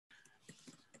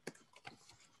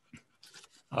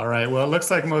All right. Well, it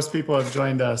looks like most people have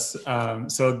joined us.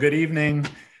 So good evening.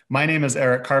 My name is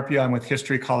Eric Carpio. I'm with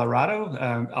History Colorado.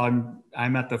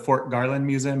 I'm at the Fort Garland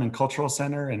Museum and Cultural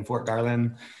Center in Fort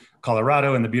Garland,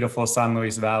 Colorado, in the beautiful San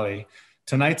Luis Valley.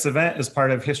 Tonight's event is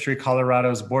part of History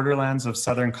Colorado's Borderlands of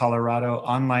Southern Colorado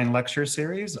online lecture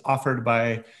series offered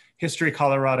by History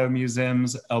Colorado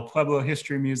Museums, El Pueblo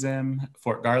History Museum,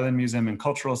 Fort Garland Museum and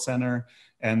Cultural Center,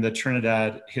 and the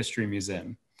Trinidad History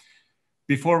Museum.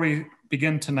 Before we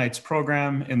begin tonight's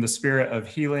program, in the spirit of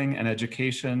healing and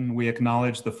education, we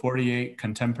acknowledge the 48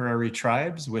 contemporary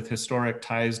tribes with historic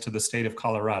ties to the state of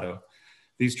Colorado.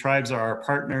 These tribes are our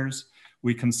partners.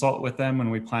 We consult with them when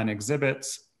we plan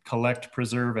exhibits, collect,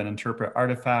 preserve, and interpret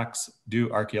artifacts, do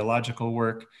archaeological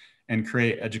work, and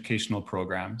create educational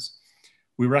programs.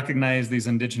 We recognize these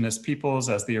indigenous peoples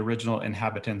as the original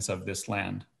inhabitants of this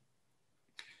land.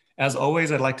 As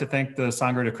always, I'd like to thank the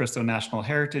Sangre de Cristo National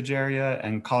Heritage Area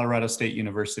and Colorado State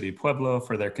University Pueblo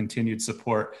for their continued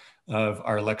support of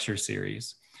our lecture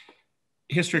series.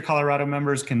 History Colorado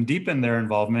members can deepen their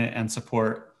involvement and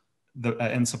support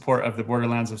in support of the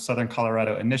Borderlands of Southern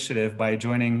Colorado initiative by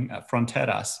joining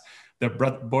Fronteras, the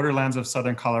Borderlands of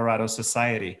Southern Colorado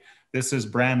Society. This is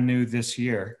brand new this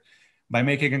year. By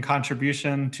making a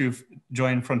contribution to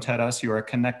join Fronteras, you are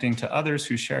connecting to others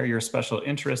who share your special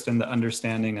interest in the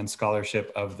understanding and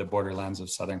scholarship of the Borderlands of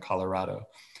Southern Colorado.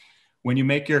 When you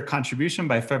make your contribution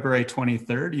by February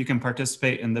 23rd, you can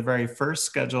participate in the very first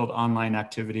scheduled online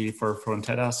activity for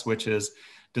Fronteras, which is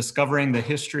Discovering the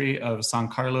History of San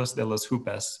Carlos de los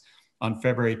Hupes on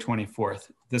February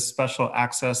 24th. This special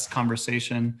access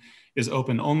conversation is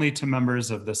open only to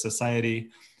members of the society.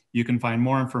 You can find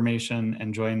more information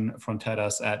and join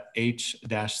Fronteras at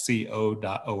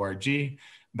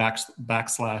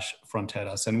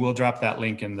h-co.org/Fronteras, and we'll drop that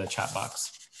link in the chat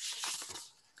box.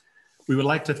 We would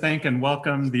like to thank and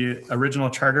welcome the original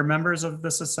charter members of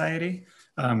the society,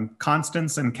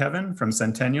 Constance and Kevin from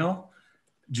Centennial,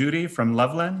 Judy from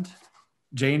Loveland,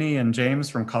 Janie and James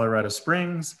from Colorado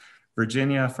Springs,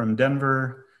 Virginia from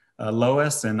Denver,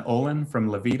 Lois and Olin from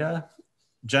La Vida,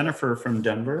 Jennifer from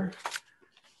Denver,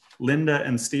 Linda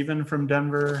and Stephen from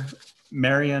Denver,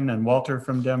 Marion and Walter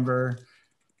from Denver,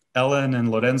 Ellen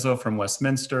and Lorenzo from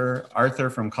Westminster,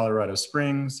 Arthur from Colorado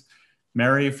Springs,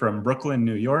 Mary from Brooklyn,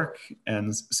 New York,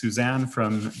 and Suzanne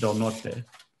from Del Norte.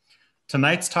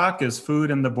 Tonight's talk is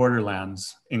Food in the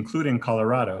Borderlands, including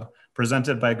Colorado,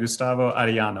 presented by Gustavo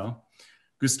Arellano.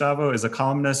 Gustavo is a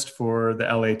columnist for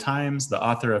the LA Times, the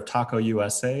author of Taco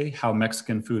USA, How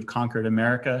Mexican Food Conquered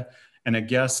America, and a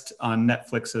guest on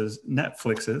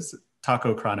Netflix's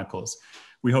Taco Chronicles.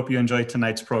 We hope you enjoyed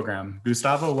tonight's program.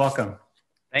 Gustavo, welcome.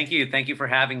 Thank you. Thank you for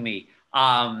having me.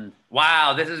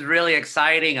 Wow, this is really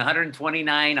exciting.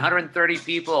 129, 130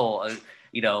 people,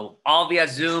 all via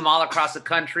Zoom, all across the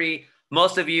country.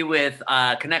 Most of you with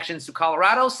connections to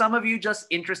Colorado. Some of you just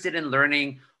interested in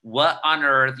learning what on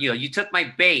earth, you took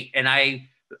my bait and I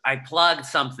plugged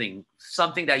something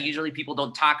that usually people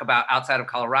don't talk about outside of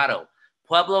Colorado.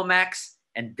 Pueblo Mex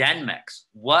and Den Mex.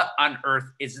 What on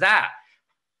earth is that?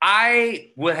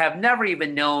 I would have never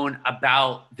even known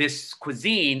about this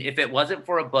cuisine if it wasn't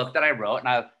for a book that I wrote. And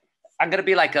I'm going to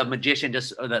be like a magician,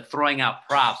 just throwing out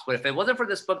props. But if it wasn't for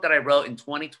this book that I wrote in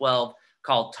 2012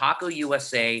 called Taco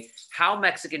USA, How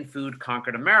Mexican Food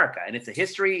Conquered America. And it's a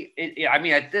history.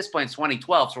 At this point, it's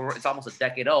 2012, so it's almost a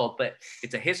decade old, but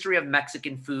it's a history of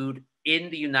Mexican food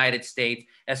in the United States,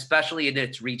 especially in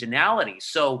its regionality.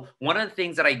 So one of the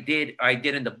things that I did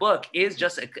in the book is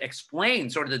just explain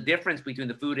sort of the difference between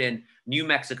the food in New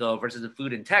Mexico versus the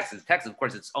food in Texas. Texas, of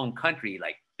course, its own country,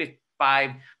 like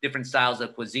 5 different styles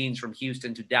of cuisines from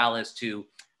Houston to Dallas to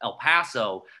El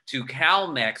Paso to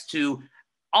CalMex to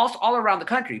all around the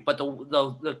country. But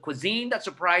the cuisine that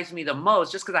surprised me the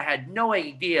most, just because I had no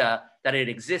idea that it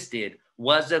existed,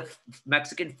 was the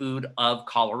Mexican food of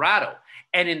Colorado.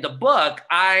 And in the book,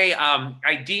 I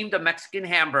deemed a Mexican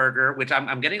hamburger, which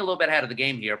I'm getting a little bit ahead of the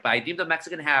game here, but I deemed a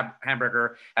Mexican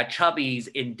hamburger at Chubby's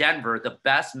in Denver the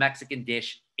best Mexican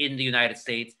dish in the United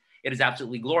States. It is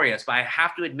absolutely glorious. But I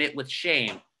have to admit with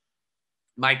shame,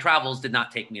 my travels did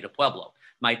not take me to Pueblo.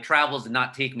 My travels did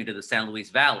not take me to the San Luis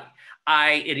Valley.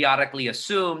 I idiotically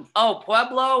assumed, oh,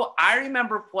 Pueblo, I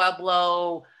remember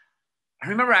Pueblo. I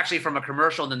remember actually from a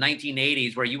commercial in the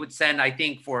 1980s where you would send, I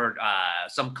think for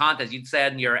some contest, you'd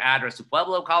send your address to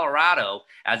Pueblo, Colorado,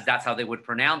 as that's how they would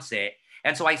pronounce it.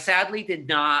 And so I sadly did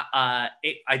not, I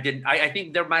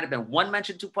think there might've been one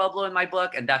mention to Pueblo in my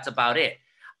book, and that's about it.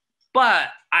 But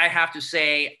I have to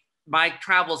say, my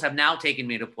travels have now taken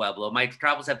me to Pueblo. My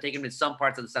travels have taken me to some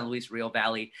parts of the San Luis Rio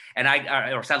Valley, and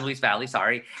or San Luis Valley,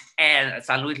 sorry, and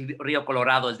San Luis Rio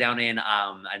Colorado is down in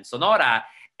Sonora.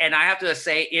 And I have to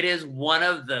say, it is one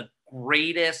of the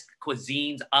greatest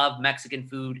cuisines of Mexican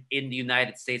food in the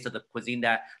United States, of the cuisine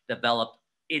that developed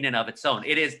in and of its own.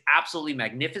 It is absolutely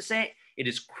magnificent. It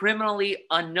is criminally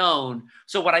unknown.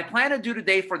 So what I plan to do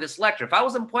today for this lecture, if I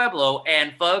was in Pueblo,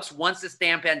 and folks, once this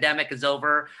damn pandemic is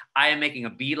over, I am making a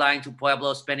beeline to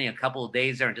Pueblo, spending a couple of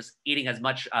days there and just eating as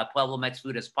much Pueblo Mex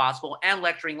food as possible and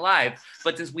lecturing live.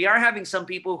 But since we are having some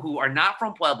people who are not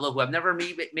from Pueblo, who have never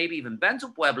maybe even been to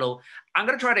Pueblo, I'm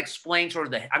going to try to explain sort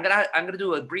of I'm going to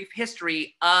do a brief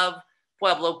history of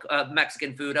Pueblo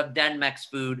Mexican food, of Den Mex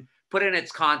food, put in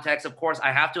its context. Of course,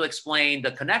 I have to explain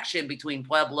the connection between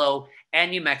Pueblo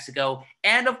and New Mexico.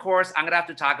 And of course, I'm gonna have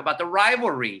to talk about the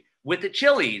rivalry with the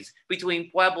chilies between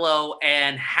Pueblo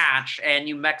and Hatch and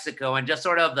New Mexico, and just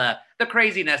sort of the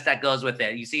craziness that goes with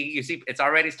it. You see, it's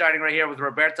already starting right here with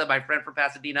Roberta, my friend from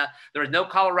Pasadena. There is no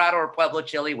Colorado or Pueblo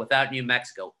chili without New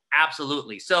Mexico.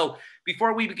 Absolutely. So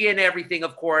before we begin everything,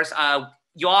 of course,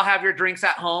 you all have your drinks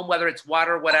at home, whether it's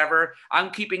water or whatever. I'm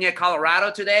keeping it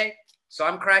Colorado today. So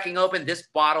I'm cracking open this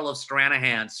bottle of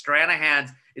Stranahan's.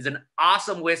 Stranahan's is an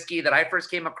awesome whiskey that I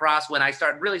first came across when I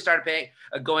really started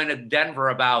going to Denver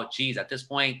about, geez, at this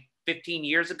point, 15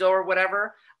 years ago or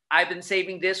whatever. I've been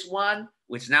saving this one,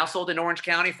 which is now sold in Orange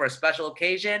County for a special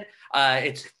occasion.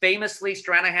 It's famously,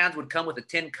 Stranahan's would come with a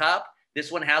tin cup.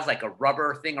 This one has like a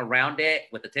rubber thing around it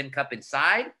with a tin cup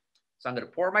inside. So I'm going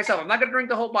to pour myself. I'm not going to drink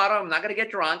the whole bottle. I'm not going to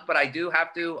get drunk, but I do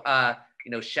have to,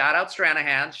 shout out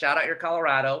Stranahan's, shout out your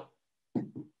Colorado.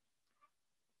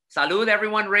 Salud,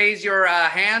 everyone, raise your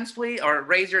hands, please, or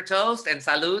raise your toast, and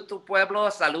salud to Pueblo,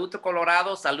 salud to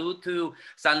Colorado, salud to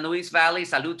San Luis Valley,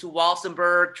 salud to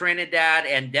Walsenburg, Trinidad,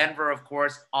 and Denver, of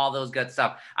course, all those good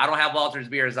stuff. I don't have Walter's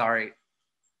beer, sorry.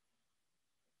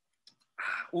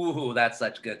 Ooh, that's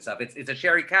such good stuff. It's a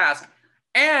sherry cask.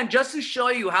 And just to show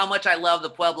you how much I love the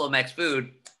Pueblo Mex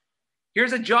food,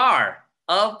 here's a jar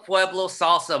of Pueblo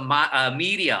salsa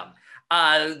medium.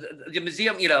 The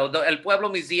museum, the El Pueblo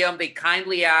Museum, they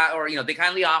kindly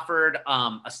offered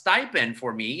a stipend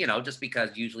for me, just because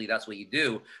usually that's what you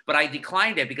do. But I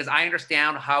declined it because I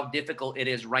understand how difficult it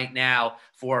is right now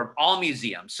for all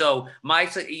museums. So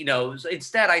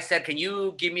instead I said, can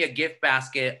you give me a gift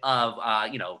basket of,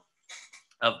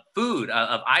 of food,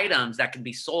 of items that can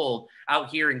be sold out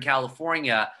here in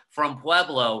California from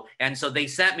Pueblo. And so they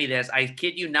sent me this. I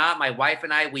kid you not, my wife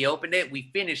and I, we opened it, we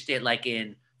finished it like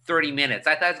in 30 minutes.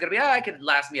 I thought it was going to be, it could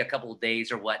last me a couple of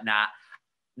days or whatnot.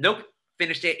 Nope.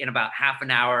 Finished it in about half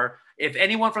an hour. If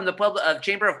anyone from the Pueblo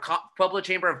Chamber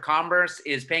of Commerce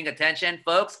is paying attention,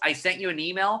 folks, I sent you an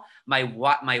email. My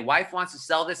wife wants to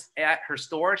sell this at her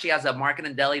store. She has a market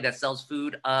and deli that sells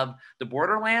food of the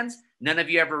Borderlands. None of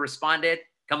you ever responded.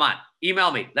 Come on,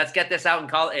 email me. Let's get this out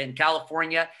in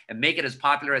California and make it as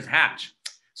popular as Hatch.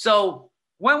 So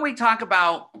when we talk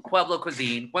about Pueblo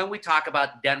cuisine, when we talk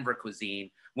about Denver cuisine,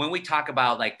 when we talk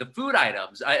about like the food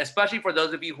items, especially for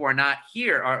those of you who are not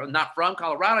here or not from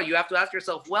Colorado, you have to ask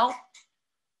yourself, well,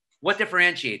 what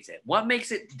differentiates it? What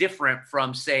makes it different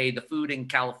from, say, the food in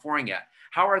California?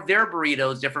 How are their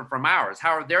burritos different from ours?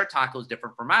 How are their tacos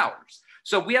different from ours?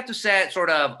 So we have to set sort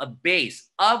of a base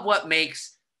of what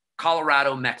makes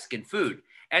Colorado Mexican food.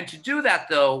 And to do that,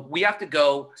 though, we have to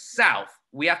go south.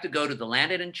 We have to go to the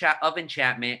land of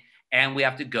enchantment, and we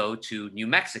have to go to New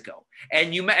Mexico.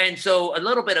 And so a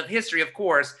little bit of history, of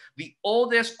course, the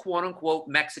oldest quote unquote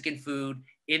Mexican food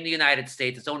in the United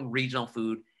States, its own regional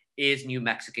food, is New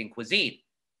Mexican cuisine.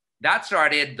 That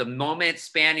started the moment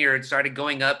Spaniards started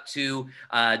going up to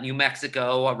New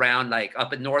Mexico, around like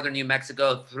up in northern New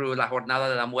Mexico through La Jornada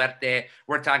de la Muerte.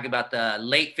 We're talking about the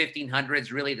late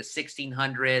 1500s, really the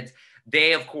 1600s.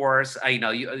 They, of course,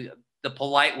 the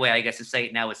polite way, I guess, to say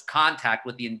it now is contact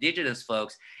with the indigenous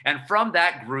folks. And from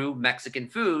that grew Mexican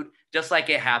food, just like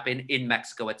it happened in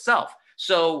Mexico itself.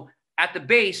 So at the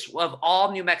base of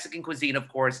all New Mexican cuisine, of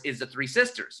course, is the Three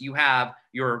Sisters. You have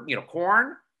your,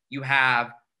 corn, you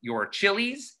have your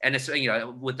chilies, and it's,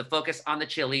 with the focus on the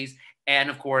chilies. And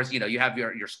of course, you have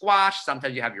your squash,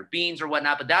 sometimes you have your beans or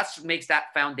whatnot, but that makes that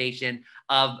foundation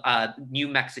of New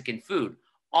Mexican food.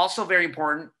 Also very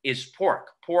important is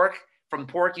pork. From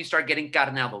pork, you start getting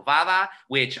carne adobada,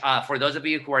 which for those of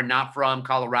you who are not from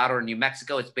Colorado or New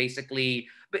Mexico,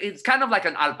 it's kind of like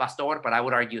an al pastor, but I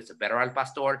would argue it's a better al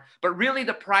pastor. But really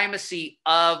the primacy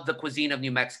of the cuisine of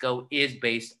New Mexico is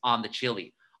based on the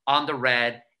chili, on the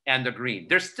red and the green.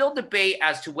 There's still debate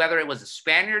as to whether it was the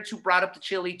Spaniards who brought up the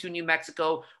chili to New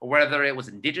Mexico or whether it was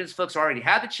indigenous folks who already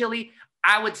had the chili.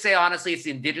 I would say, honestly, it's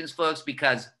the indigenous folks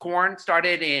because corn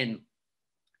started in,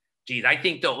 geez, I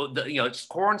think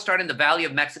corn started in the Valley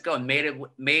of Mexico and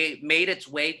made its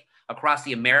way across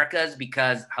the Americas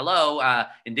because,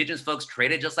 indigenous folks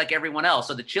traded just like everyone else.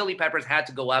 So the chili peppers had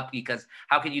to go up because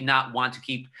how could you not want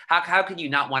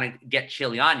to get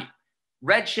chili on you?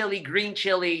 Red chili, green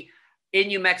chili. In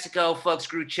New Mexico, folks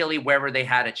grew chili wherever they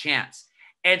had a chance.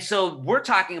 And so we're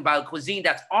talking about cuisine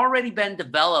that's already been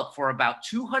developed for about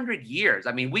 200 years.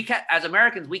 I mean, as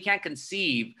Americans, we can't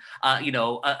conceive,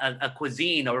 a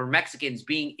cuisine or Mexicans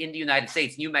being in the United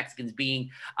States, New Mexicans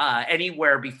being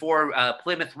anywhere before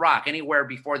Plymouth Rock, anywhere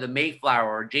before the Mayflower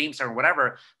or Jamestown or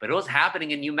whatever, but it was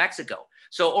happening in New Mexico.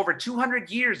 So over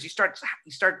 200 years, you start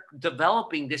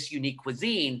developing this unique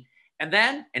cuisine. And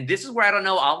then, and this is where I don't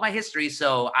know all my history,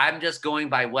 so I'm just going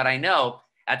by what I know.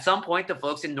 At some point, the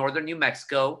folks in northern New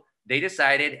Mexico, they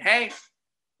decided, hey,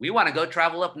 we want to go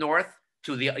travel up north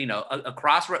to the,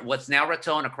 across what's now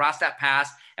Raton, across that pass,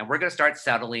 and we're going to start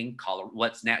settling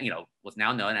what's now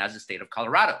known as the state of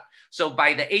Colorado. So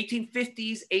by the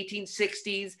 1850s,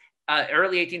 1860s,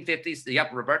 early 1850s,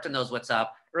 yep, Roberta knows what's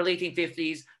up. Early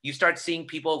 1850s, you start seeing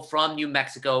people from New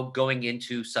Mexico going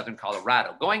into southern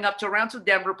Colorado, going up to around to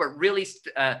Denver, but really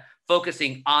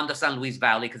focusing on the San Luis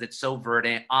Valley because it's so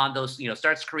verdant, on those,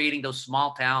 starts creating those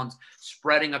small towns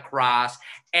spreading across.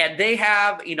 And they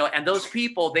have, and those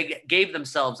people, they gave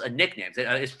themselves a nickname.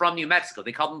 It's from New Mexico.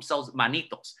 They call themselves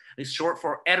manitos. It's short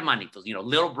for hermanitos,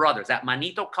 little brothers. That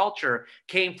manito culture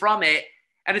came from it.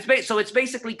 And it's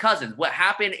basically cousins. What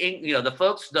happened in,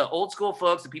 the old school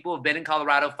folks, the people who've been in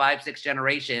Colorado 5-6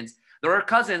 generations, they're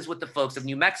cousins with the folks of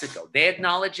New Mexico. They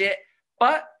acknowledge it,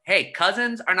 but hey,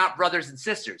 cousins are not brothers and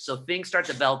sisters. So things start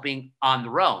developing on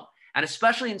their own. And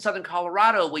especially in southern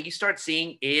Colorado, what you start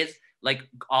seeing is, like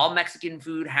all Mexican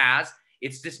food has,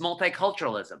 it's this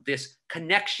multiculturalism, this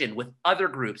connection with other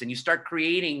groups. And you start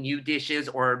creating new dishes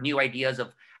or new ideas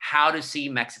of how to see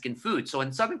Mexican food. So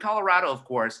in southern Colorado, of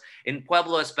course, in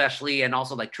Pueblo especially, and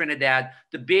also like Trinidad,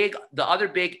 the other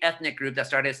big ethnic group that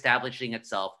started establishing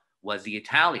itself was the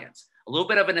Italians. A little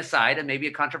bit of an aside, and maybe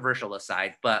a controversial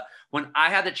aside, but when I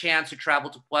had the chance to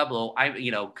travel to Pueblo,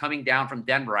 coming down from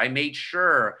Denver, I made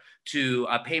sure to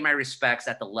pay my respects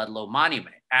at the Ludlow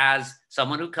Monument. As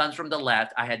someone who comes from the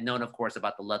left, I had known, of course,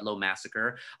 about the Ludlow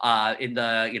massacre.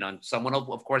 Someone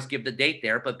will, of course, give the date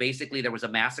there, but basically there was a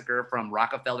massacre from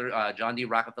John D.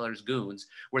 Rockefeller's goons,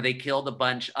 where they killed a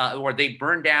bunch, or they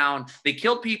burned down, they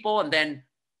killed people, and then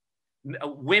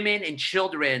women and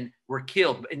children were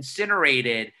killed,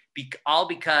 incinerated, all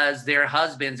because their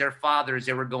husbands, their fathers,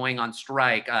 they were going on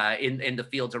strike in the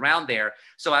fields around there.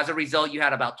 So as a result, you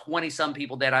had about 20 some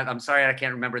people that I'm sorry, I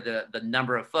can't remember the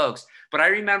number of folks, but I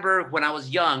remember when I was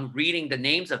young reading the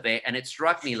names of it, and it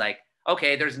struck me like,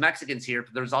 okay, there's Mexicans here,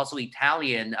 but there's also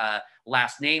Italian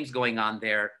last names going on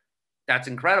there. That's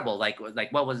incredible. Like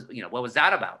what was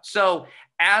that about? So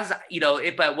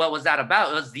but what was that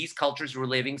about? It was these cultures were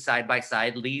living side by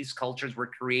side. These cultures were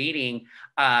creating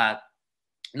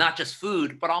not just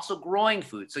food, but also growing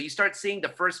food. So you start seeing the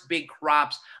first big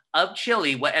crops of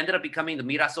chili, what ended up becoming the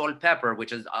Mirasol pepper,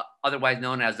 which is otherwise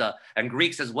known as and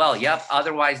Greeks as well. Yep,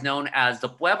 otherwise known as the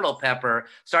Pueblo pepper,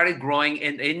 started growing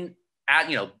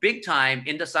at big time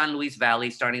in the San Luis Valley,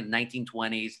 starting in the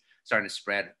 1920s, starting to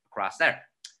spread across there.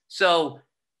 So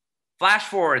flash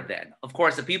forward then, of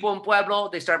course, the people in Pueblo,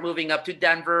 they start moving up to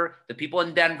Denver. The people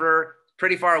in Denver,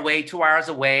 pretty far away, 2 hours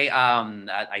away.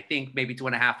 I think maybe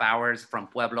 2.5 hours from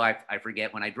Pueblo. I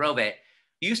forget when I drove it.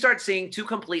 You start seeing two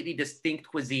completely distinct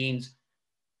cuisines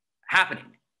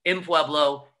happening in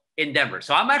Pueblo, in Denver.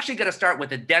 So I'm actually going to start with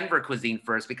the Denver cuisine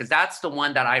first, because that's the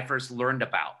one that I first learned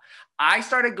about. I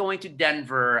started going to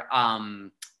Denver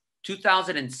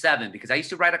 2007 because I used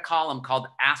to write a column called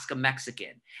Ask a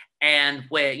Mexican. And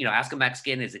when, Ask a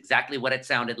Mexican is exactly what it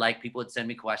sounded like. People would send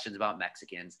me questions about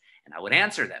Mexicans and I would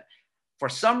answer them. For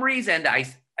some reason, I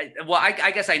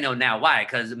guess I know now why,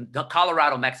 because the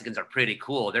Colorado Mexicans are pretty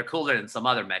cool. They're cooler than some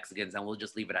other Mexicans, and we'll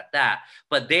just leave it at that.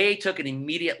 But they took an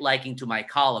immediate liking to my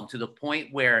column, to the point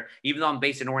where, even though I'm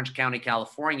based in Orange County,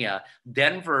 California,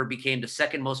 Denver became the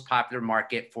second most popular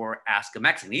market for Ask a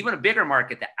Mexican. Even a bigger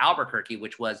market than Albuquerque,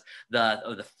 which was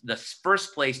the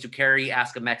first place to carry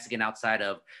Ask a Mexican outside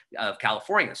of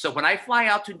California. So when I fly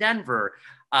out to Denver,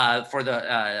 for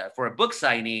a book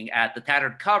signing at the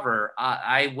Tattered Cover,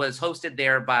 I was hosted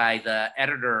there by the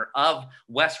editor of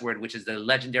Westward, which is the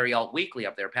legendary alt weekly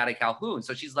up there, Patty Calhoun.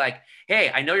 So she's like,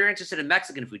 "Hey, I know you're interested in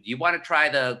Mexican food. Do you want to try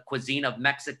the cuisine of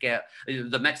Mexico,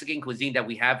 the Mexican cuisine that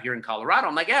we have here in Colorado?"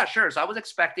 I'm like, "Yeah, sure." So I was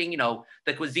expecting,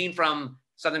 the cuisine from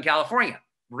Southern California,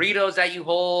 burritos that you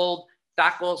hold,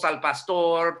 tacos al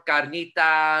pastor,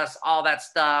 carnitas, all that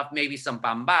stuff, maybe some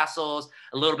pambazos,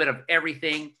 a little bit of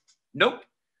everything. Nope.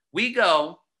 We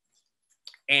go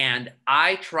and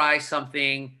I try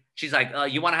something. She's like,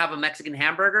 you want to have a Mexican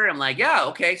hamburger? I'm like, yeah,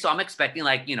 okay. So I'm expecting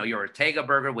like, you know, your Ortega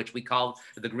burger, which we call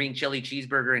the green chili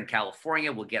cheeseburger in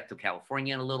California. We'll get to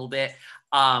California in a little bit.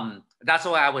 That's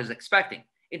what I was expecting.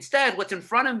 Instead, what's in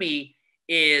front of me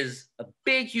is a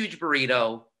big, huge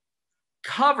burrito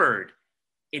covered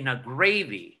in a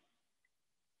gravy.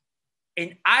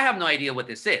 And I have no idea what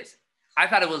this is. I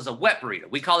thought it was a wet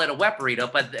burrito. We call it a wet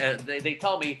burrito, but they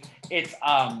told me it's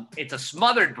a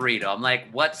smothered burrito. I'm like,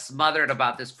 what's smothered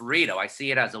about this burrito? I see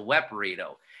it as a wet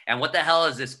burrito. And what the hell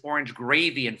is this orange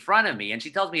gravy in front of me? And she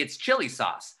tells me it's chili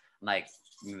sauce. I'm like,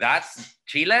 that's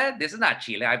chile? This is not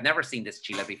chile. I've never seen this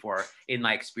chile before in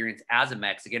my experience as a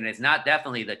Mexican. It's not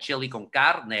definitely the chili con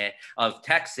carne of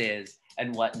Texas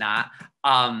and whatnot.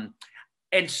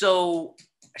 And so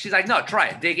she's like, no, try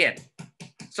it, dig in.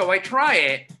 So I try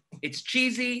it. It's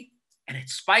cheesy and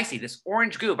it's spicy. This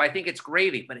orange goop, I think it's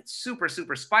gravy, but it's super,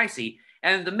 super spicy.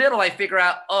 And in the middle, I figure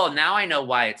out, oh, now I know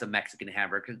why it's a Mexican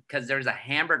hamburger, because there's a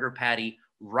hamburger patty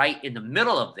right in the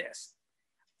middle of this.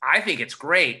 I think it's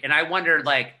great. And I wondered,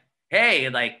 like, hey,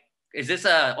 like, is this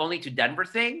a only to Denver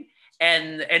thing?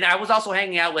 And I was also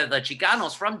hanging out with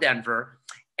Chicanos from Denver,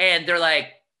 and they're like,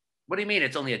 what do you mean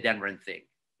it's only a Denver thing?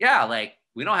 Yeah, like,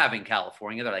 we don't have it in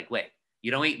California. They're like, wait,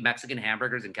 you don't eat Mexican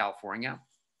hamburgers in California?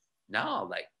 No,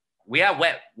 like, we have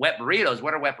wet burritos.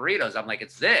 What are wet burritos? I'm like,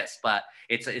 it's this, but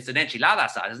it's an enchilada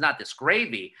sauce. It's not this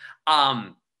gravy.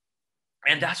 And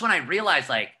that's when I realized,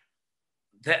 like,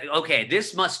 that, okay,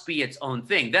 this must be its own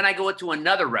thing. Then I go to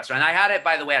another restaurant. I had it,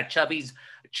 by the way, at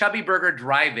Chubby Burger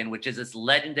Drive-In, which is this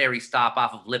legendary stop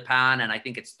off of Lipan, and I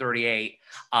think it's 38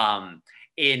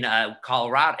 in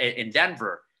Colorado, in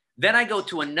Denver. Then I go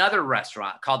to another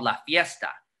restaurant called La Fiesta.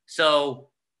 So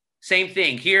same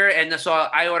thing here. And so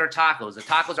I order tacos. The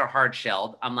tacos are hard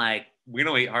shelled. I'm like, we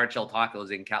don't eat hard shelled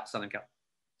tacos in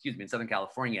Southern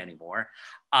California anymore.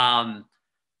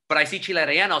 But I see chile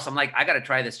relleno. So I'm like, I got to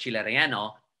try this chile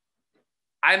relleno.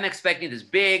 I'm expecting this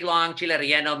big, long chile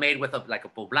relleno made with like a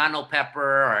poblano pepper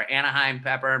or Anaheim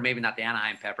pepper. Maybe not the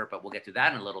Anaheim pepper, but we'll get to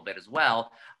that in a little bit as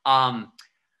well.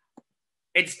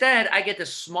 Instead, I get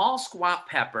this small squat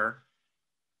pepper,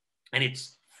 and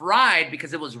it's fried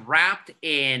because it was wrapped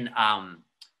in a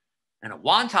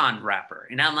wonton wrapper.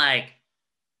 And I'm like,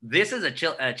 this is a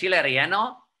chile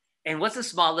relleno? And what's a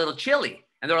small little chili?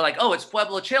 And they were like, oh, it's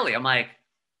Pueblo chili. I'm like,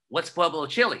 what's Pueblo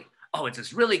chili? Oh, it's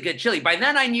this really good chili. By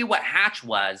then I knew what Hatch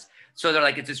was. So they're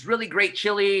like, it's this really great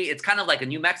chili. It's kind of like a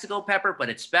New Mexico pepper, but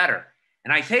it's better.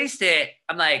 And I taste it.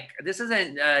 I'm like, this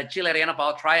isn't chile relleno, but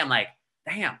I'll try. I'm like,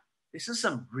 damn, this is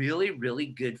some really, really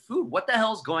good food. What the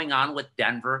hell's going on with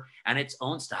Denver and its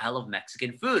own style of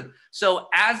Mexican food? So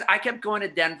as I kept going to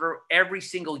Denver every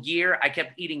single year, I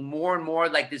kept eating more and more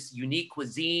like this unique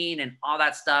cuisine and all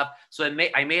that stuff. So it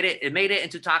made it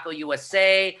into Taco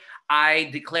USA. I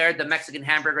declared the Mexican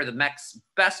hamburger the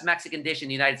best Mexican dish in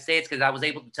the United States because I was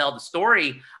able to tell the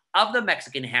story of the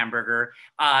Mexican hamburger.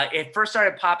 It first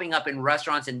started popping up in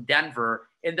restaurants in Denver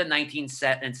in the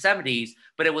 1970s,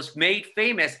 but it was made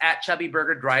famous at Chubby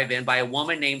Burger Drive-In by a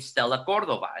woman named Stella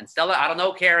Cordova. And Stella, I don't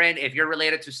know, Karen, if you're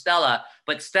related to Stella,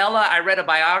 but Stella, I read a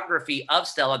biography of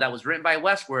Stella that was written by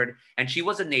Westward, and she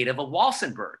was a native of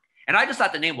Walsenburg. And I just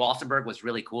thought the name Walsenburg was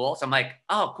really cool. So I'm like,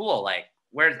 oh, cool. Like,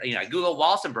 where's, I Google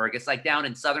Walsenburg. It's like down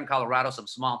in Southern Colorado, some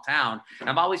small town. And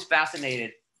I'm always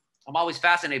fascinated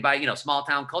by, small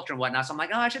town culture and whatnot. So I'm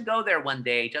like, oh, I should go there one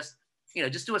day. Just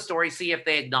do a story, see if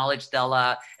they acknowledge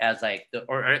Stella as like,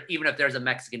 or even if there's a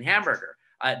Mexican hamburger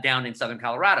down in Southern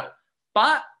Colorado.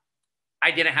 But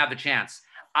I didn't have the chance.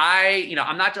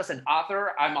 I'm not just an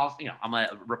author. I'm also, I'm a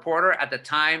reporter. At the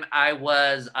time, I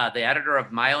was the editor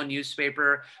of my own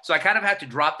newspaper. So I kind of had to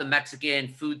drop the Mexican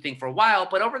food thing for a while.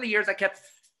 But over the years, I kept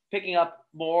picking up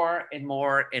more and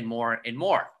more and more and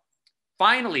more.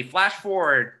 Finally, flash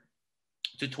forward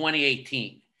to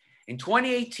 2018. In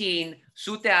 2018,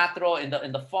 Su Teatro in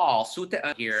the fall,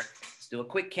 here, let's do a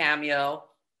quick cameo.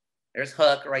 There's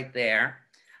Hook right there.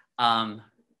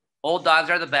 Old dogs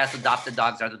are the best. Adopted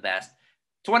dogs are the best.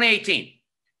 2018,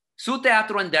 Su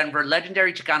Teatro in Denver,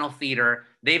 legendary Chicano theater.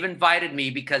 They've invited me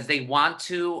because they want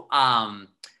to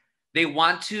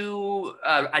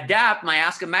adapt my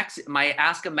Ask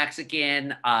a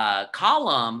Mexican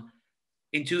column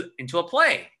into a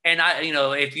play. And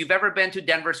if you've ever been to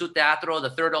Denver Su Teatro,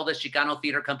 the third oldest Chicano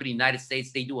theater company in the United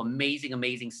States, they do amazing,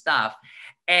 amazing stuff.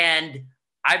 And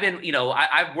I've been, you know,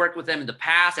 I've worked with them in the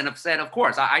past and have said, of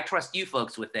course, I trust you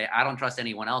folks with it. I don't trust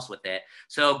anyone else with it.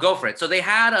 So go for it. So they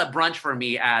had a brunch for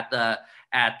me at the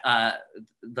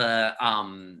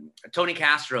Tony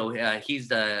Castro. He's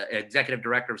the executive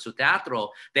director of Su Teatro.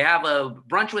 They have a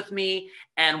brunch with me,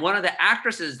 and one of the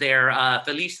actresses there, I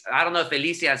don't know if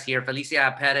Felicia is here,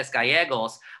 Felicia Perez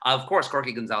Gallegos. Of course,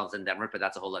 Corky Gonzalez in Denver, but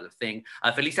that's a whole other thing.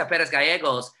 Felicia Perez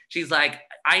Gallegos, she's like,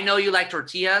 I know you like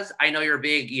tortillas. I know you're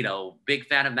a big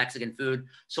fan of Mexican food.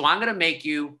 So I'm going to make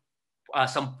you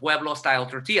some Pueblo style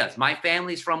tortillas. My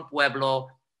family's from Pueblo.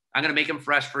 I'm going to make them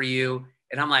fresh for you.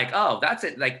 And I'm like, oh, that's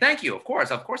it. Like, thank you. Of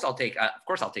course I'll take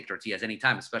tortillas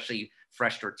anytime, especially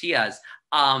fresh tortillas.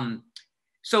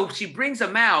 So she brings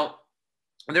them out,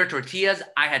 and they're tortillas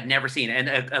I had never seen. And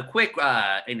a quick,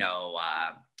 ¿cómo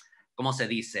se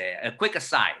dice? A quick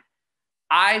aside.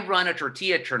 I run a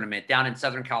tortilla tournament down in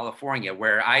Southern California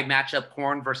where I match up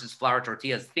corn versus flour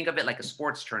tortillas. Think of it like a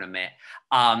sports tournament.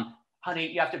 Honey,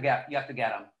 you have to get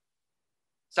them.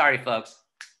 Sorry, folks.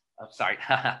 Oh, sorry.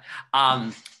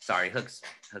 Sorry, Hook's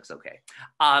okay.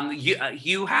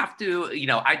 You have to,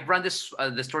 I run this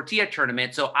tortilla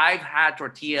tournament. So I've had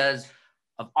tortillas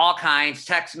of all kinds,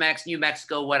 Tex-Mex, New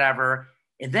Mexico, whatever.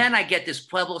 And then I get this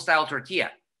Pueblo style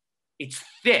tortilla. It's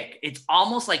thick. It's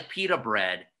almost like pita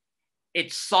bread.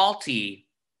 It's salty.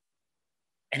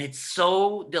 And it's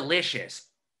so delicious.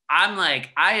 I'm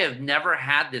like, I have never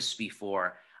had this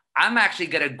before. I'm actually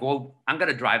going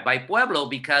to drive by Pueblo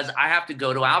because I have to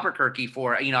go to Albuquerque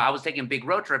for, I was taking big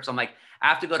road trips. I'm like, I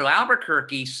have to go to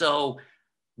Albuquerque. So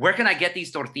where can I get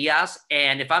these tortillas?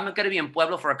 And if I'm going to be in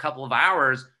Pueblo for a couple of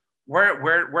hours,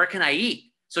 where can I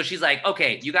eat? So she's like,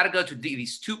 okay, you got to go to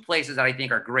these two places that I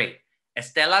think are great.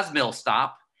 Estela's Mill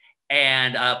Stop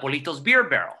and Polito's Beer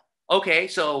Barrel. Okay,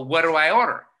 so what do I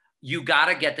order? You got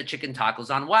to get the chicken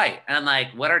tacos on white. And I'm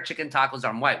like, what are chicken tacos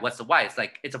on white? What's the white? It's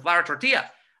like, it's a flour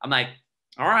tortilla. I'm like,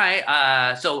 all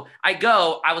right. So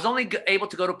I was only able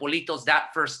to go to Polito's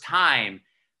that first time.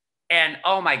 And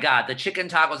oh my God, the chicken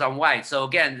tacos on white. So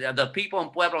again, the people in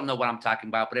Pueblo know what I'm talking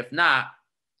about. But if not,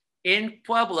 in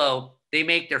Pueblo, they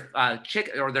make their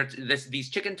these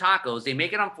chicken tacos. They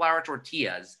make it on flour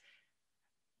tortillas,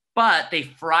 but they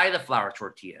fry the flour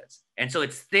tortillas. And so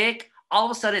it's thick. All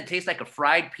of a sudden, it tastes like a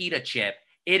fried pita chip.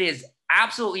 It is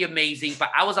absolutely amazing.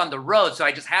 But I was on the road, so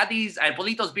I just had these. And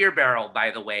Polito's Beer Barrel,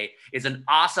 by the way, is an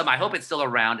awesome. I hope it's still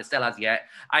around. Estela's yet.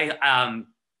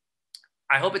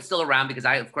 I hope it's still around because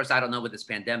of course, I don't know with this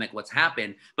pandemic what's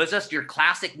happened. But it's just your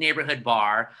classic neighborhood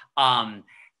bar.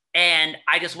 And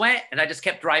I just went and I just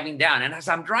kept driving down. And as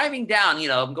I'm driving down,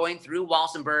 I'm going through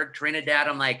Walsenburg, Trinidad.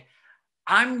 I'm like,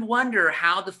 I wonder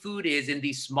how the food is in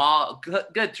these small.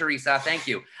 Good, Teresa. Thank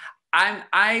you.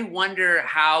 I wonder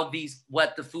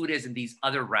what the food is in these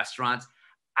other restaurants.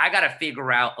 I got to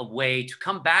figure out a way to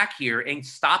come back here and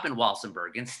stop in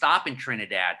Walsenburg and stop in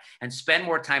Trinidad and spend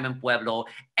more time in Pueblo.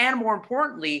 And more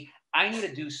importantly, I need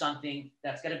to do something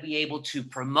that's going to be able to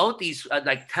promote these,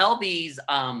 tell these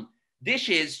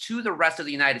dishes to the rest of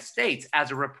the United States.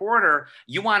 As a reporter,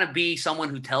 you want to be someone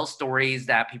who tells stories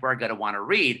that people are going to want to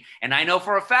read. And I know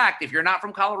for a fact, if you're not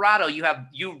from Colorado,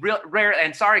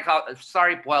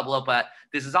 sorry Pueblo, but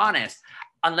this is honest.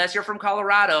 Unless you're from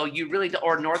Colorado,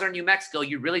 or northern New Mexico,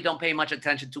 you really don't pay much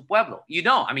attention to Pueblo. You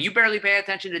don't. I mean, you barely pay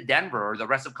attention to Denver or the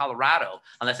rest of Colorado,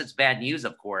 unless it's bad news,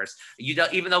 of course. You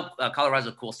don't, even though Colorado's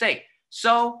a cool state.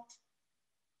 So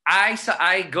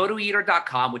I go to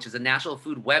eater.com, which is a national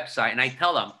food website, and I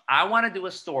tell them, I want to do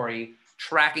a story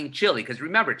tracking chili. Because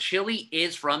remember, chili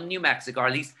is from New Mexico, or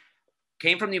at least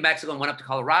came from New Mexico and went up to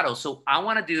Colorado. So I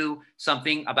want to do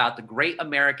something about the Great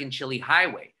American Chili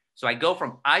Highway. So I go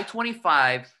from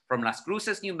I-25 from Las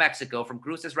Cruces, New Mexico, from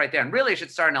Cruces right there. And really, I should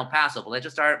start in El Paso, but let's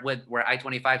just start with where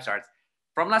I-25 starts.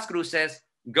 From Las Cruces,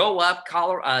 go up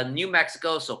New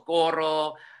Mexico,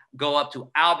 Socorro, go up to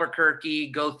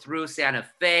Albuquerque, go through Santa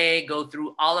Fe, go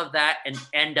through all of that, and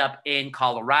end up in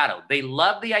Colorado. They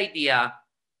love the idea.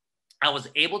 I was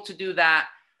able to do that.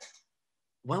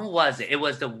 When was it? It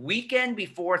was the weekend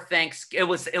before Thanksgiving.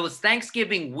 It was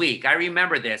Thanksgiving week. I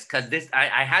remember this because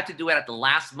I had to do it at the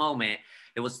last moment.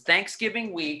 It was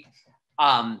Thanksgiving week.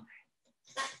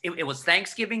 It was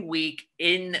Thanksgiving week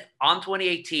on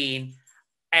 2018.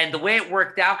 And the way it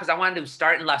worked out, because I wanted to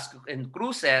start in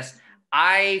Cruces,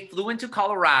 I flew into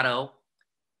Colorado.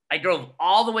 I drove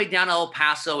all the way down to El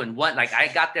Paso and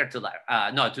I got there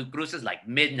to Cruces like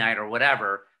midnight or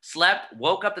whatever. Slept,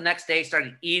 woke up the next day,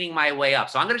 started eating my way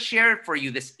up. So I'm going to share for you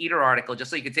this Eater article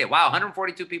just so you can say, wow,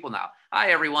 142 people now.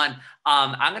 Hi, everyone.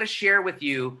 I'm going to share with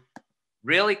you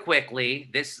really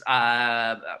quickly this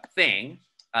thing.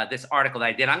 this article that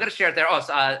I did. I'm going to share it there. Oh,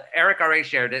 so, Eric already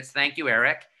shared it. Thank you,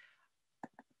 Eric.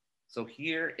 So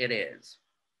here it is.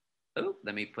 Oh,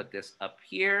 let me put this up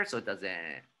here so it doesn't.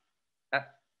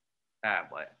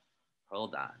 What?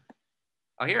 Hold on.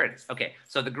 Oh, here it is. Okay,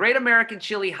 so the Great American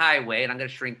Chili Highway, and I'm going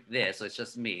to shrink this so it's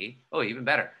just me. Oh, even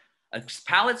better. A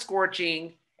palate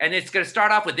scorching, and it's going to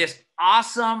start off with this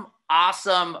awesome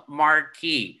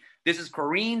marquee. This is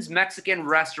Corinne's Mexican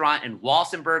restaurant in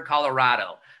Walsenburg,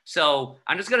 Colorado. So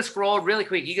I'm just going to scroll really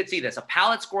quick. You can see this, a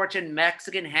palate scorching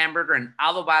Mexican hamburger and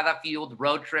adobada fueled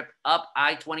road trip up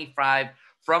I-25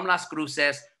 from Las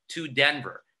Cruces to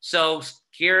Denver. So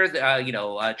here,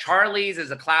 Charlie's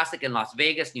is a classic in Las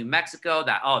Vegas, New Mexico.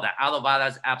 That adobada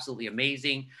is absolutely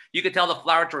amazing. You can tell the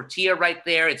flour tortilla right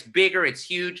there. It's bigger, it's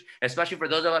huge, especially for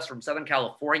those of us from Southern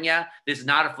California. This is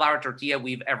not a flour tortilla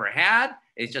we've ever had.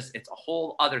 It's a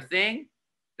whole other thing.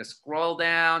 Just scroll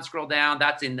down.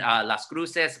 That's in Las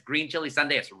Cruces, green chili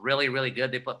sundae. It's really, really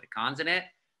good. They put pecans in it.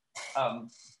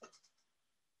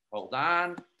 Hold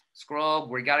on, scroll.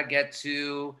 We got to get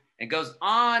to, it goes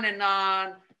on and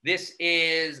on. This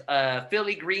is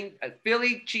Philly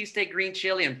cheesesteak green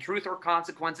chili and Truth or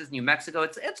Consequences, New Mexico.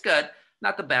 It's good.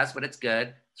 Not the best, but it's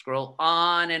good. Scroll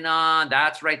on and on.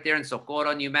 That's right there in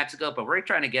Socorro, New Mexico. But we're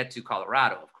trying to get to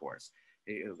Colorado, of course.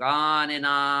 On and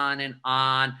on and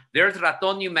on. There's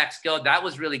Raton, New Mexico. That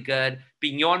was really good.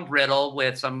 Piñon Brittle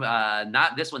with some,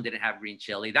 this one didn't have green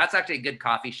chili. That's actually a good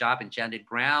coffee shop, Enchanted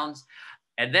Grounds.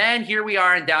 And then here we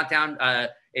are in downtown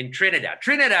in Trinidad.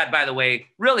 Trinidad, by the way,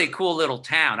 really cool little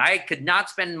town. I could not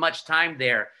spend much time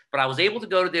there, but I was able to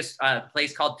go to this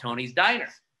place called Tony's Diner.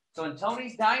 So in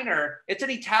Tony's Diner, it's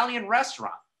an Italian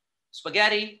restaurant.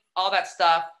 Spaghetti, all that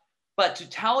stuff. But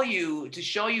to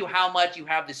show you how much you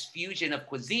have this fusion of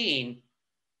cuisine,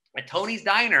 at Tony's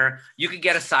Diner, you could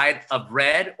get a side of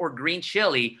red or green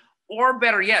chili, or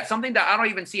better yet, something that I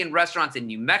don't even see in restaurants in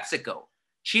New Mexico,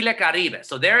 Chile Caribe.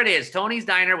 So there it is, Tony's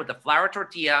Diner with the flour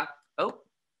tortilla.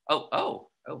 Oh,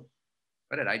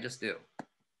 what did I just do?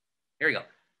 Here we go.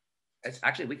 It's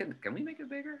actually, can we make it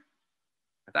bigger?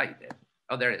 I thought you did.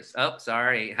 Oh, there it is. Oh,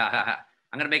 sorry. I'm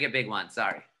going to make it big one.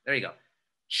 Sorry. There you go.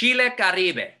 Chile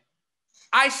Caribe.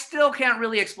 I still can't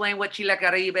really explain what Chile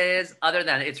Caribe is other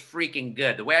than it's freaking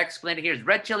good. The way I explained it here is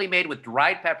red chili made with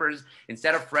dried peppers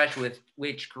instead of fresh,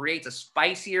 which creates a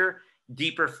spicier,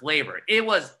 deeper flavor. It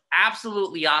was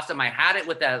absolutely awesome. I had it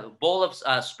with a bowl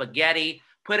of spaghetti,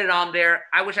 put it on there.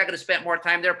 I wish I could have spent more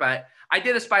time there, but I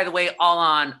did this, by the way,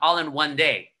 all in one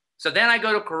day. So then I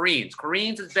go to Corinne's.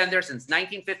 Corinne's has been there since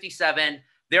 1957.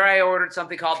 There I ordered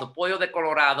something called the Pollo de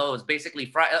Colorado. It was basically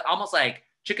fried, almost like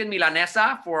chicken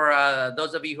milanesa for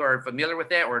those of you who are familiar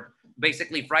with it, or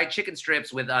basically fried chicken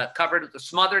strips with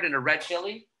smothered in a red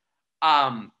chili.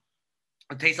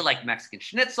 It tasted like Mexican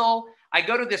schnitzel. I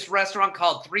go to this restaurant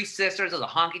called Three Sisters of the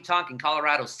Honky Tonk in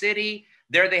Colorado City.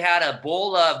 There they had a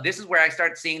bowl of, this is where I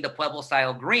started seeing the Pueblo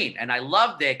style green. And I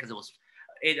loved it because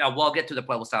I'll get to the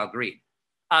Pueblo style green.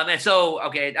 And so,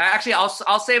 okay, actually I'll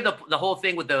save the whole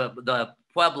thing with the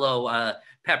Pueblo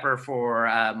pepper for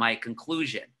my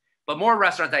conclusion. But more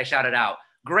restaurants I shouted out.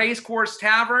 Gray's Course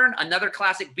Tavern, another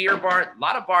classic beer bar. A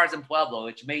lot of bars in Pueblo,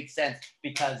 which made sense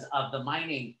because of the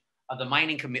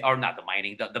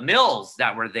mills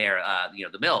that were there.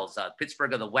 The mills,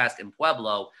 Pittsburgh of the West and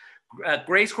Pueblo.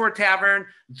 Gray's Court Tavern.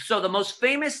 So the most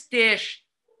famous dish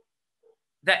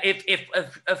that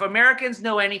if Americans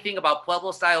know anything about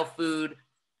Pueblo style food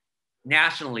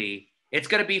nationally, it's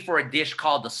going to be for a dish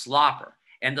called the slopper.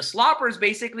 And the slopper is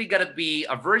basically going to be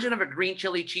a version of a green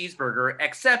chili cheeseburger,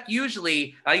 except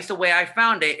usually, at least the way I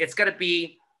found it, it's going to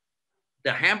be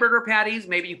the hamburger patties,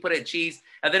 maybe you put it in cheese,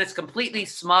 and then it's completely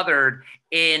smothered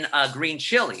in green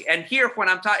chili. And here, when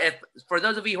I'm talking, for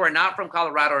those of you who are not from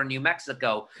Colorado or New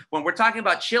Mexico, when we're talking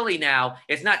about chili now,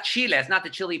 it's not chile, it's not the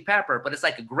chili pepper, but it's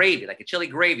like a gravy, like a chili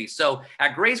gravy. So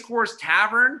at Gray's Course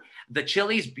Tavern, the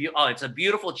chili's, it's a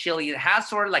beautiful chili. It has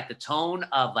sort of like the tone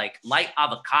of like light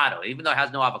avocado, even though it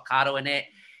has no avocado in it.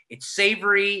 It's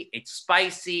savory, it's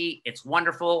spicy, it's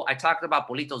wonderful. I talked about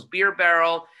Polito's Beer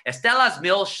Barrel, Estela's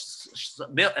Mill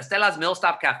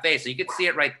Stop Cafe. So you can see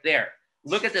it right there.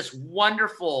 Look at this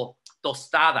wonderful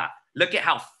tostada. Look at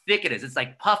how thick it is. It's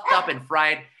like puffed up and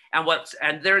fried.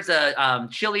 And there's a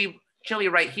chili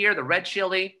right here, the red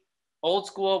chili, old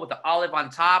school with the olive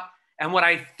on top. And what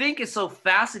I think is so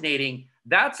fascinating,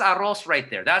 that's arroz right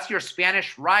there. That's your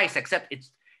Spanish rice, except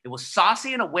it was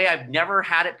saucy in a way I've never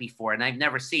had it before and I've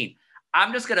never seen.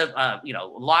 I'm just gonna,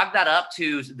 log that up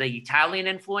to the Italian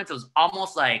influence. It was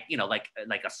almost like,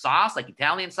 like a sauce, like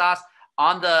Italian sauce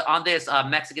on this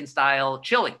Mexican style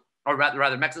chili, or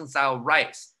rather Mexican style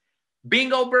rice.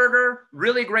 Bingo Burger,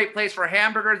 really great place for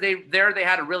hamburgers. They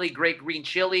had a really great green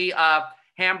chili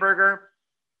hamburger.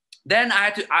 Then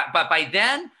but by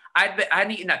then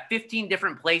I'd eaten at 15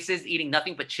 different places, eating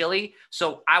nothing but chili.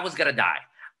 So I was gonna die.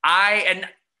 And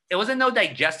it wasn't no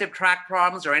digestive tract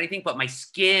problems or anything, but my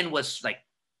skin was like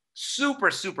super,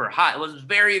 super hot. It was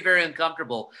very, very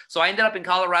uncomfortable. So I ended up in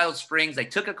Colorado Springs. I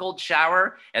took a cold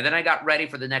shower and then I got ready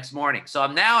for the next morning. So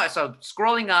I'm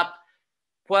scrolling up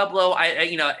Pueblo.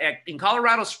 In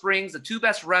Colorado Springs, the two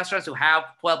best restaurants who have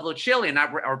Pueblo chili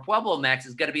or Pueblo Mex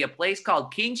is going to be a place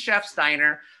called King's Chef's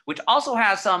Diner, which also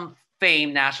has some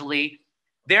fame nationally.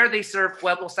 There they serve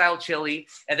Pueblo style chili.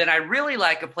 And then I really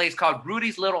like a place called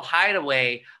Rudy's Little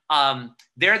Hideaway.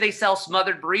 There they sell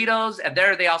smothered burritos, and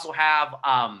there they also have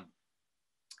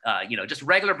just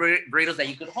regular burritos that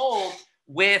you could hold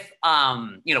with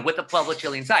with the Pueblo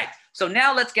chili inside. So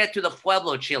now let's get to the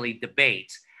Pueblo chili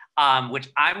debate, which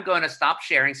I'm going to stop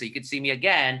sharing so you can see me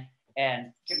again.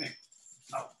 And come here.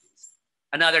 Oh,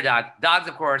 another dog. Dogs,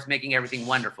 of course, making everything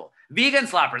wonderful. Vegan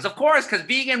sloppers, of course, because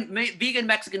vegan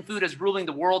Mexican food is ruling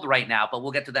the world right now, but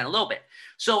we'll get to that in a little bit.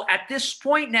 So at this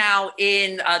point now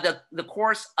in the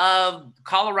course of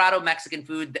Colorado Mexican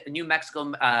food, New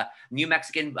Mexican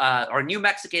Mexican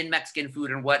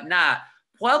food and whatnot,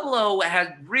 Pueblo has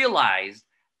realized,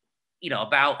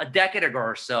 about a decade ago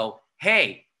or so,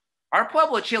 hey, our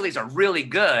Pueblo chilies are really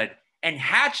good, and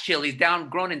Hatch chilies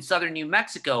grown in southern New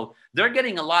Mexico, they're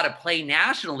getting a lot of play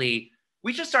nationally.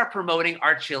 We should start promoting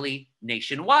our chili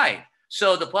nationwide.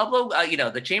 So the Pueblo,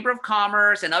 the Chamber of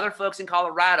Commerce and other folks in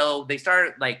Colorado,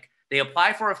 they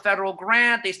apply for a federal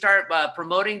grant. They start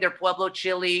promoting their Pueblo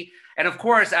chili. And of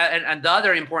course, and the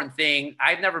other important thing,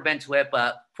 I've never been to it,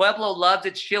 but Pueblo loves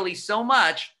its chili so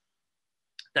much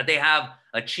that they have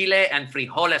a Chile and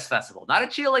Frijoles festival, not a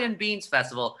Chile and beans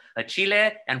festival, a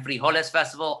Chile and Frijoles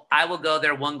festival. I will go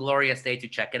there one glorious day to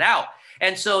check it out.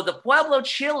 And so the Pueblo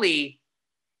chili,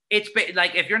 it's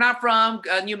like, if you're not from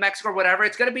New Mexico or whatever,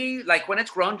 it's going to be like when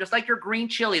it's grown, just like your green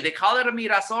chili. They call it a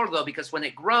mirasol though, because when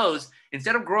it grows,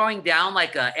 instead of growing down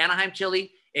like a Anaheim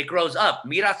chili, it grows up.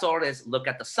 Mirasol is look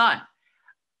at the sun.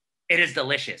 It is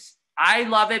delicious. I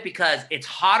love it because it's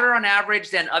hotter on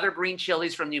average than other green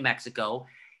chilies from New Mexico.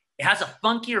 It has a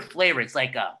funkier flavor. It's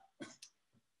like a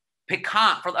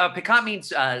piquant. Piquant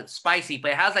means spicy,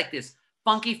 but it has like this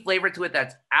funky flavor to it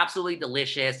that's absolutely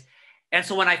delicious. And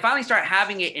so when I finally start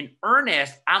having it in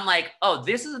earnest, I'm like, oh,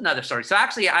 this is another story. So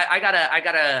actually, I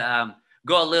gotta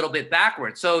go a little bit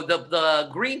backwards. So the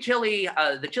green chili,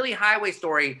 the Chili Highway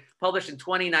story published in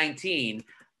 2019.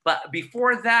 But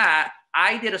before that,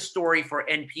 I did a story for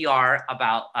NPR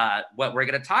about what we're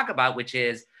gonna talk about, which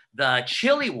is the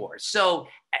Chili Wars. So,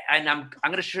 and I'm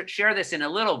gonna share this in a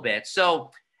little bit.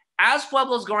 So as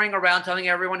Pueblo's going around telling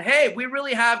everyone, hey, we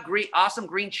really have awesome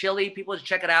green chili, people should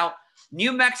check it out.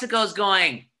 New Mexico's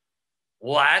going,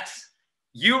 what?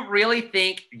 You really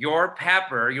think your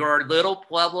pepper, your little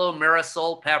Pueblo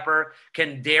Mirasol pepper,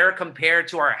 can dare compare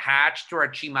to our Hatch, to our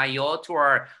Chimayo, to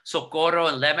our Socorro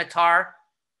and Lemetar?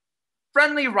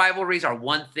 Friendly rivalries are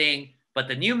one thing, but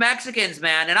the New Mexicans,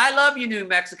 man, and I love you, New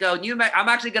Mexico. I'm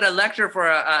actually going to lecture for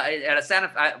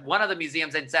at one of the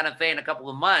museums in Santa Fe in a couple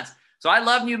of months. So I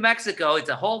love New Mexico. It's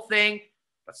a whole thing,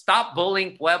 but stop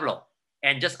bullying Pueblo.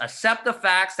 And just accept the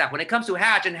facts that when it comes to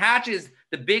Hatch, and Hatch is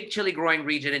the big chili growing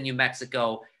region in New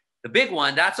Mexico, the big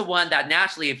one, that's the one that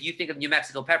naturally, if you think of New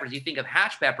Mexico peppers, you think of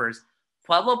Hatch peppers.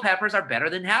 Pueblo peppers are better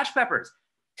than Hatch peppers.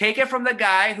 Take it from the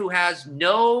guy who has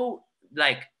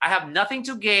I have nothing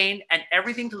to gain and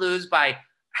everything to lose by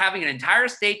having an entire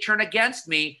state turn against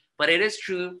me, but it is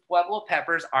true, Pueblo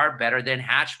peppers are better than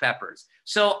Hatch peppers.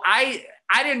 So I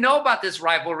didn't know about this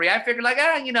rivalry. I figured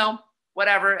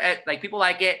whatever, like people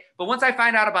like it. But once I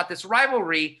find out about this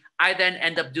rivalry, I then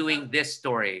end up doing this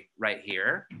story right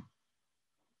here.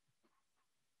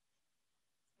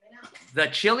 The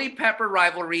chili pepper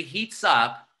rivalry heats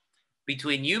up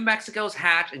between New Mexico's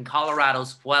Hatch and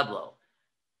Colorado's Pueblo.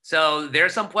 So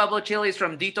there's some Pueblo chilies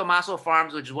from Di Tomaso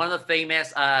Farms, which is one of the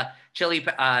famous chili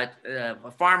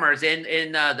farmers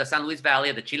in the San Luis Valley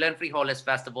at the Chile and Frijoles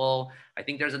Festival. I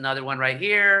think there's another one right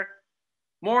here.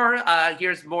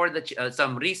 Here's more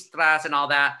some ristras and all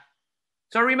that.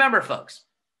 So remember, folks,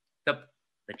 the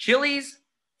chilies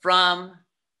from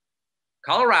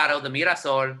Colorado, the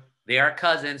Mirasol, they are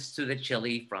cousins to the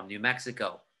chili from New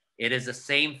Mexico. It is the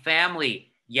same family.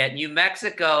 Yet New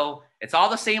Mexico, it's all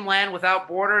the same land without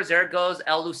borders. There it goes,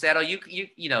 El Lucero.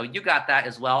 You got that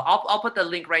as well. I'll put the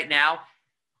link right now.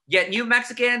 Yet New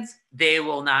Mexicans, they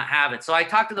will not have it. So I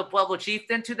talked to the Pueblo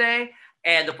chieftain today,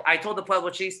 and I told the Pueblo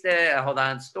chieftain, hold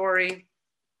on, story.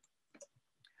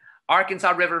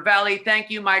 Arkansas River Valley. Thank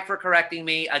you, Mike, for correcting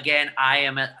me. Again, I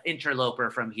am an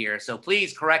interloper from here, so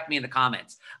please correct me in the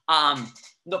comments.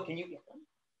 No, can you get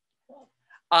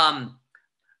them?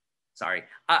 Sorry.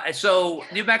 So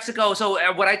New Mexico.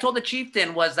 So what I told the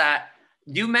chieftain was that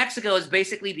New Mexico is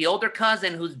basically the older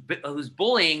cousin who's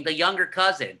bullying the younger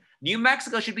cousin. New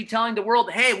Mexico should be telling the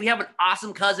world, hey, we have an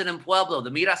awesome cousin in Pueblo. The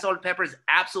Mirasol pepper is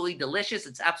absolutely delicious.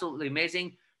 It's absolutely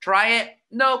amazing. Try it.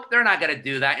 Nope, they're not going to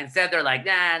do that. Instead, they're like,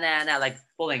 nah, like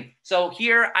bullying. So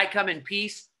here I come in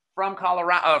peace from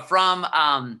Colorado, from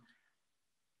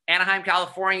Anaheim,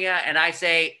 California, and I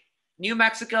say, New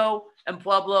Mexico and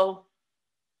Pueblo,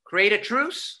 create a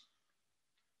truce.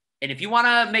 And if you want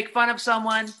to make fun of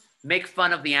someone, make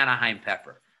fun of the Anaheim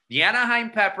pepper. The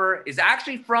Anaheim pepper is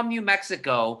actually from New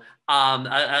Mexico.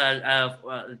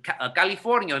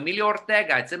 California, Emilio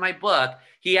Ortega, it's in my book.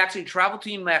 He actually traveled to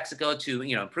New Mexico to,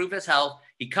 improve his health.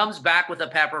 He comes back with a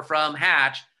pepper from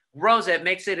Hatch, grows it,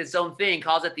 makes it its own thing,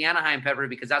 calls it the Anaheim pepper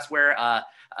because that's where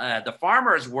the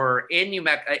farmers were in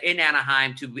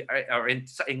Anaheim or in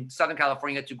Southern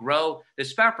California to grow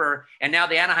this pepper. And now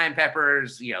the Anaheim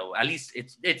peppers, at least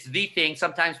it's the thing.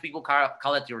 Sometimes people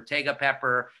call it the Ortega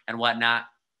pepper and whatnot.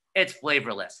 It's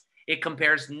flavorless. It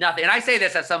compares nothing. And I say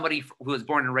this as somebody who was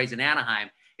born and raised in Anaheim.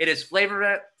 It is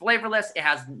flavorless. It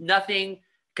has nothing,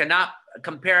 cannot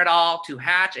compare at all to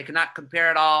Hatch. It cannot compare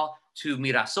at all to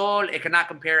Mirasol. It cannot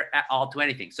compare at all to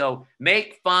anything. So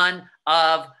make fun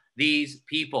of these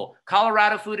people.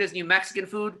 Colorado food is New Mexican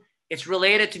food. It's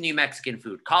related to New Mexican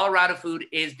food. Colorado food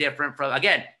is different from,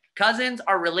 again, cousins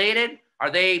are related. Are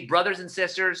they brothers and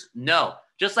sisters? No.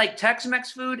 Just like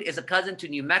Tex-Mex food is a cousin to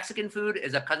New Mexican food,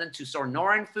 is a cousin to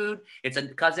Sonoran food, it's a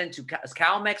cousin to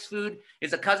Cal-Mex food,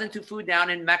 is a cousin to food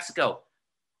down in Mexico.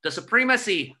 The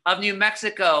supremacy of New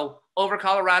Mexico over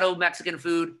Colorado Mexican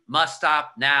food must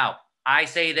stop now. I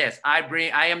say this, I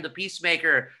am the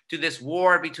peacemaker to this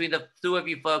war between the two of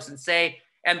you folks and say,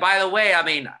 and by the way, I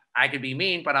mean, I could be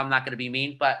mean, but I'm not going to be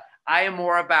mean, but I am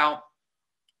more about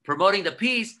promoting the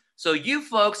peace so you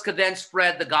folks could then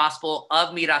spread the gospel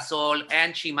of Mirasol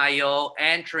and Chimayo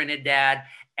and Trinidad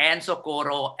and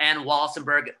Socorro and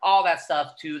Walsenburg, all that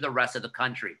stuff to the rest of the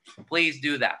country. Please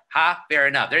do that. Fair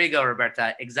enough. There you go,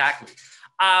 Roberta. Exactly.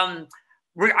 I'm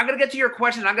going to get to your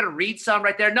question. I'm going to read some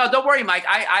right there. No, don't worry, Mike.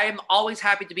 I am always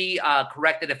happy to be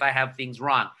corrected if I have things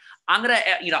wrong. I'm going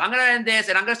to end this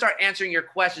and I'm going to start answering your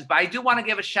questions, but I do want to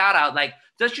give a shout out,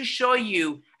 just to show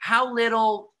you how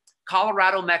little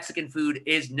Colorado Mexican food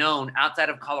is known outside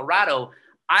of Colorado.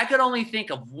 I could only think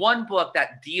of one book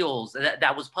that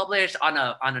was published on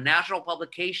a national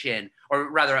publication, or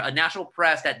rather a national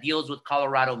press that deals with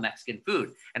Colorado Mexican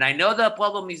food. And I know the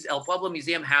El Pueblo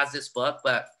Museum has this book,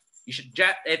 but you should,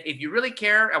 if you really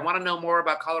care and want to know more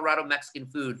about Colorado Mexican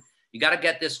food, you got to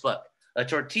get this book. A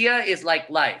Tortilla is Like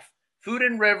Life, Food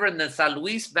and River in the San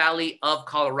Luis Valley of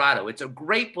Colorado. It's a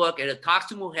great book, and it talks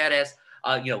to mujeres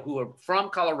who are from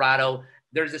Colorado.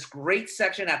 There's this great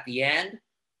section at the end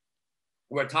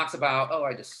where it talks about,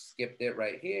 I just skipped it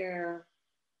right here.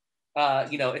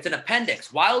 It's an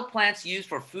appendix, wild plants used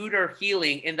for food or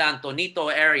healing in the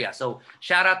Antonito area. So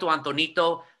shout out to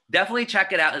Antonito. Definitely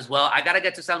check it out as well. I got to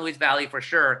get to San Luis Valley for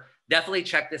sure. Definitely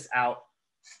check this out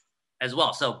as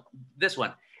well. So this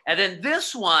one. And then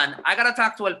this one, I got to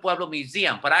talk to El Pueblo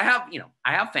Museum, but I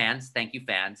have fans. Thank you,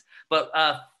 fans. But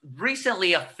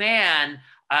recently a fan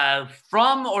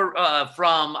from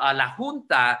La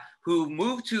Junta who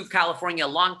moved to California a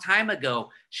long time ago,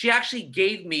 she actually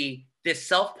gave me this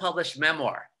self-published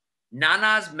memoir,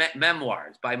 Nana's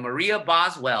Memoirs by Maria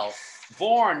Boswell,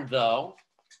 born though,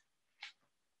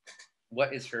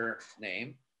 what is her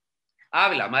name?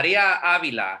 Maria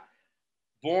Avila.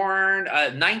 Born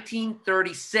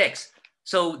 1936.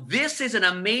 So this is an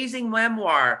amazing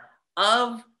memoir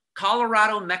of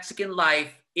Colorado Mexican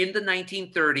life in the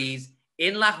 1930s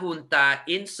in La Junta,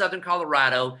 in Southern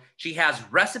Colorado. She has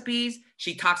recipes.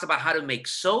 She talks about how to make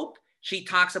soap. She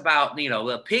talks about,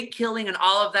 the pig killing and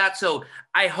all of that. So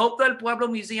I hope the El Pueblo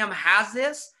Museum has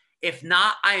this. If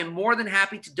not, I am more than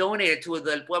happy to donate it to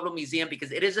the El Pueblo Museum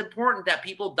because it is important that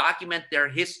people document their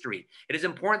history. It is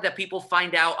important that people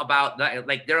find out about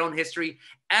their own history.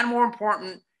 And more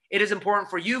important, it is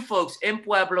important for you folks in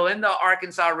Pueblo, in the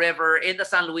Arkansas River, in the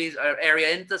San Luis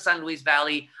area, in the San Luis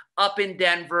Valley, up in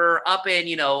Denver, up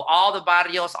in, all the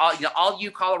barrios, all you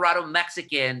Colorado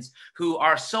Mexicans who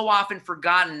are so often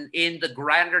forgotten in the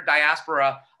grander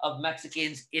diaspora of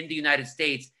Mexicans in the United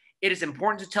States. It is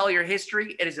important to tell your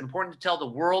history. It is important to tell the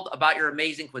world about your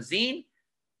amazing cuisine.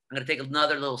 I'm going to take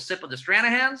another little sip of the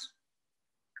Stranahans.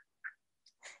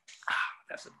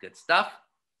 That's some good stuff.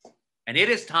 And it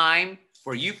is time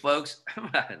for you folks,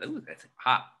 ooh, that's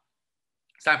hot.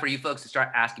 It's time for you folks to start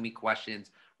asking me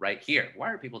questions right here.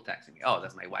 Why are people texting me? Oh,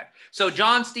 that's my wife. So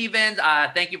John Stevens,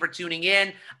 thank you for tuning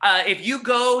in. If you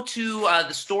go to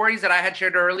the stories that I had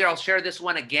shared earlier, I'll share this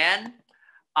one again.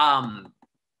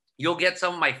 You'll get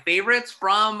some of my favorites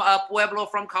from Pueblo,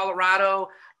 from Colorado,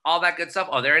 all that good stuff.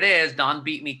 Oh, there it is. Don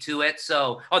beat me to it.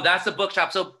 So, oh, that's the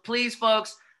bookshop. So please,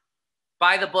 folks,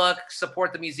 buy the book,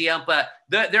 support the museum. But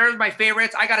they're my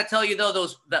favorites. I got to tell you, though,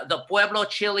 the Pueblo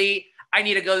chili, I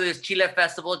need to go to this Chile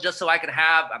festival just so I could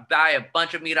buy a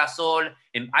bunch of Mirasol.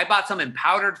 And I bought some in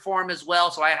powdered form as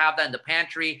well, so I have that in the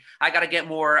pantry. I got to get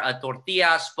more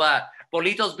tortillas, but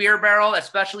Polito's Beer Barrel,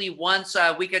 especially once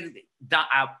we can,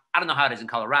 I don't know how it is in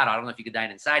Colorado. I don't know if you can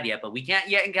dine inside yet, but we can't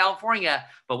yet in California.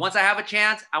 But once I have a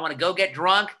chance, I want to go get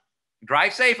drunk,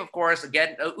 drive safe, of course,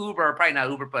 get an Uber, probably not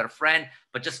Uber, but a friend,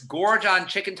 but just gorge on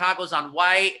chicken tacos on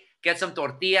white, get some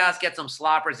tortillas, get some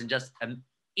sloppers, and just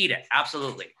eat it.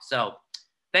 Absolutely. So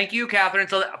thank you, Catherine.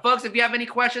 So folks, if you have any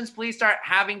questions, please start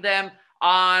having them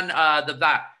on the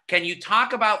back. Can you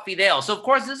talk about Fidel? So of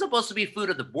course, this is supposed to be food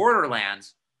of the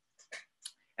borderlands.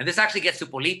 And this actually gets to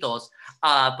Politos,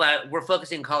 but we're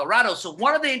focusing in Colorado. So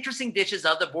one of the interesting dishes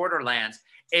of the borderlands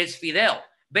is Fidel.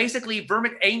 Basically,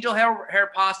 angel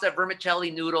hair pasta, vermicelli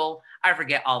noodle. I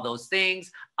forget all those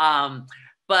things.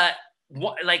 But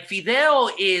like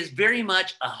Fidel is very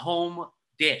much a home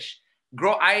dish.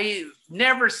 I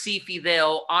never see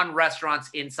Fidel on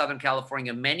restaurants in Southern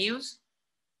California menus.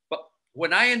 But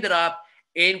when I ended up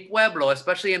in Pueblo,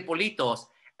 especially in Politos,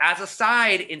 as a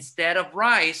side, instead of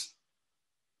rice,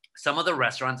 some of the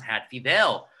restaurants had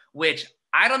Fidel, which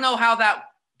I don't know how that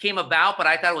came about, but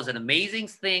I thought it was an amazing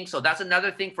thing. So that's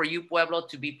another thing for you, Pueblo,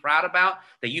 to be proud about,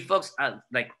 that you folks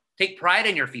take pride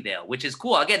in your Fidel, which is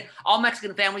cool. Again, all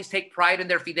Mexican families take pride in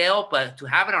their Fidel, but to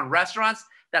have it on restaurants,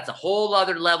 that's a whole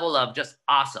other level of just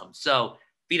awesome. So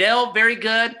Fidel, very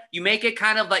good. You make it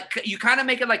kind of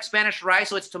make it like Spanish rice.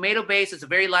 So it's tomato based. It's a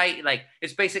very light,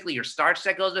 it's basically your starch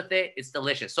that goes with it. It's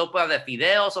delicious. Sopa de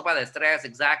Fidel, sopa de estrellas,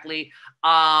 exactly.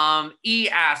 E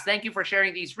asks, thank you for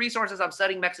sharing these resources. I'm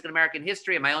studying Mexican-American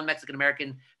history and my own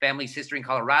Mexican-American family's history in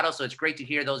Colorado. So it's great to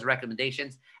hear those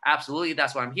recommendations. Absolutely.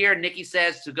 That's why I'm here. Nikki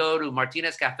says to go to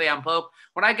Martinez Cafe on Pope.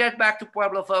 When I get back to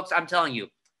Pueblo, folks, I'm telling you,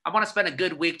 I want to spend a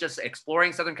good week just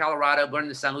exploring Southern Colorado, going to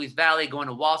the San Luis Valley, going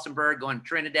to Walsenburg, going to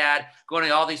Trinidad, going to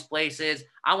all these places.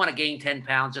 I want to gain 10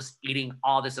 pounds just eating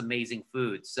all this amazing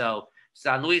food. So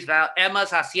San Luis Valley, Emma's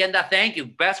Hacienda, thank you.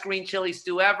 Best green chili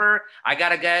stew ever. I got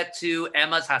to get to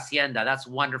Emma's Hacienda. That's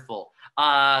wonderful.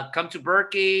 Come to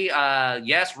Berkey.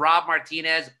 Yes, Rob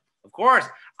Martinez. Of course,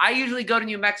 I usually go to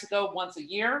New Mexico once a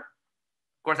year.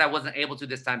 Of course, I wasn't able to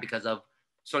this time because of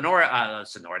Sonora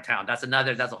Town. That's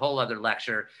a whole other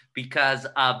lecture because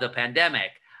of the pandemic.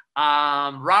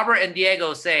 Robert and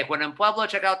Diego say, when in Pueblo,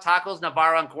 check out Tacos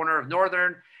Navarro on corner of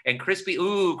Northern and crispy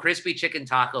chicken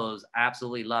tacos.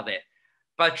 Absolutely love it.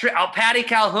 But Patty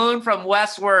Calhoun from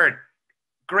Westward,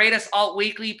 greatest alt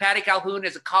weekly. Patty Calhoun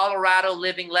is a Colorado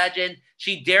living legend.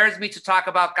 She dares me to talk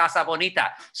about Casa Bonita.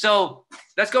 So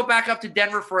let's go back up to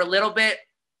Denver for a little bit.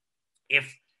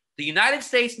 If the United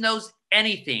States knows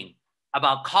anything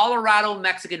about Colorado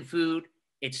Mexican food,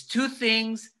 it's two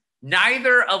things,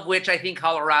 neither of which I think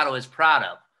Colorado is proud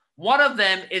of. One of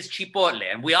them is Chipotle.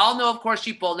 And we all know, of course,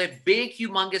 Chipotle, big,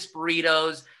 humongous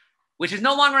burritos, which is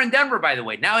no longer in Denver, by the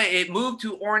way. Now it moved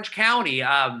to Orange County.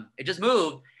 It just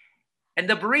moved. And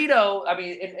the burrito, I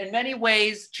mean, in many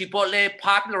ways, Chipotle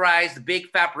popularized the big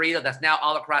fat burrito that's now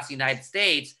all across the United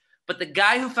States. But the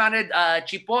guy who founded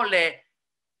Chipotle,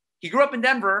 he grew up in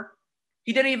Denver.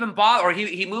 He didn't even bother, or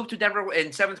he moved to Denver in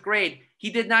 7th grade.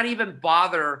 He did not even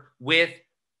bother with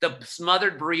the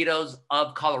smothered burritos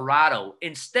of Colorado.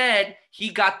 Instead, he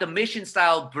got the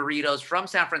mission-style burritos from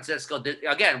San Francisco,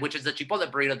 again, which is the Chipotle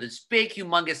burrito, this big,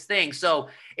 humongous thing. So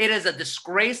it is a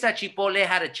disgrace that Chipotle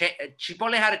had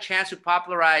a chance to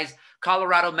popularize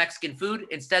Colorado Mexican food.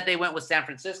 Instead, they went with San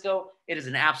Francisco. It is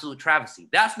an absolute travesty.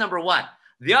 That's number one.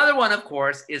 The other one, of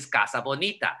course, is Casa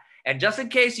Bonita. And just in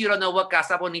case you don't know what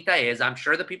Casa Bonita is, I'm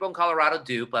sure the people in Colorado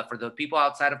do, but for the people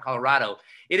outside of Colorado,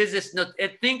 it is this,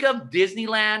 think of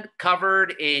Disneyland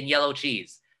covered in yellow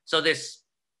cheese. So this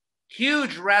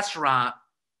huge restaurant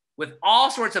with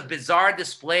all sorts of bizarre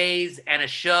displays and a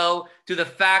show to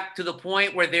the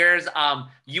point where there's,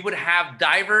 you would have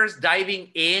divers diving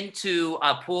into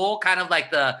a pool, kind of like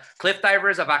the cliff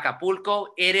divers of Acapulco.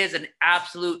 It is an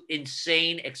absolute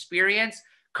insane experience.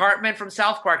 Cartman from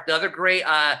South Park, the other great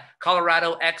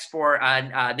Colorado export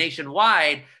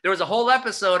nationwide, there was a whole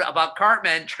episode about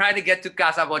Cartman trying to get to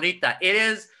Casa Bonita. It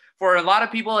is, for a lot of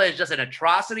people, it's just an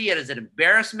atrocity. It is an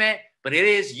embarrassment. but it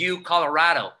is you,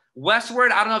 Colorado.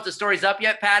 Westward, I don't know if the story's up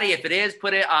yet, Patty. If it is,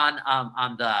 put it on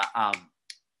the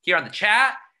here on the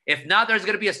chat. If not, there's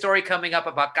going to be a story coming up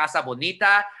about Casa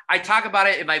Bonita. I talk about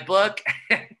it in my book.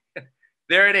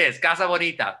 There it is, Casa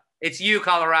Bonita. It's you,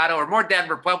 Colorado, or more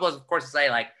Denver. Pueblos, of course, say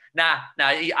like, nah,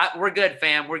 we're good,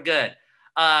 fam. We're good.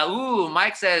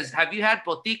 Mike says, have you had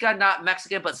potica, not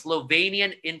Mexican, but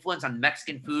Slovenian influence on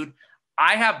Mexican food?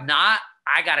 I have not.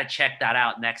 I got to check that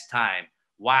out next time.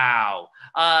 Wow.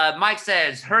 Mike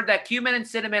says, heard that cumin and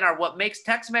cinnamon are what makes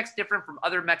Tex-Mex different from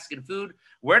other Mexican food.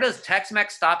 Where does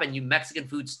Tex-Mex stop and New Mexican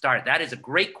food start? That is a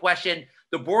great question.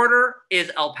 The border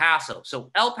is El Paso.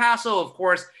 So El Paso, of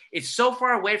course, is so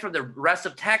far away from the rest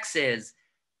of Texas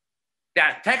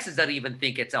that Texas doesn't even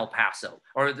think it's El Paso,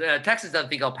 or Texas doesn't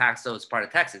think El Paso is part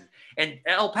of Texas. And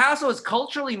El Paso is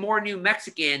culturally more New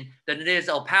Mexican than it is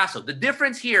El Paso. The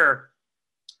difference here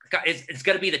is it's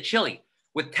going to be the chili.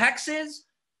 With Texas,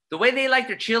 the way they like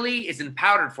their chili is in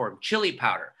powdered form, chili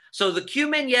powder. So the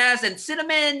cumin, yes, and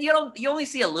cinnamon, you only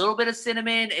see a little bit of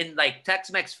cinnamon in like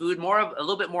Tex-Mex food, a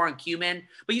little bit more in cumin.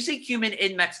 But you see cumin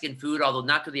in Mexican food, although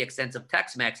not to the extent of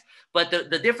Tex-Mex. But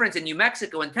the difference in New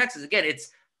Mexico and Texas, again,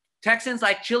 it's Texans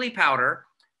like chili powder.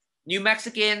 New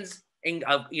Mexicans, in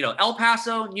El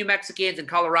Paso, New Mexicans, and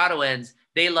Coloradoans,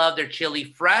 they love their chili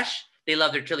fresh. They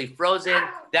love their chili frozen.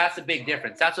 That's a big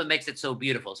difference. That's what makes it so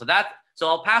beautiful. So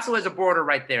El Paso is a border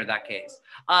right there in that case.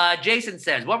 Jason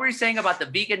says, what were you saying about the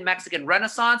vegan Mexican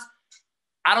renaissance?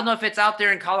 I don't know if it's out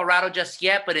there in Colorado just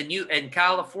yet, but in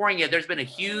California, there's been a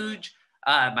huge,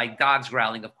 my dog's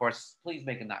growling, of course. Please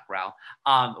make him not growl.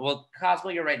 Well,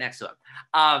 Cosmo, you're right next to him.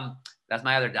 That's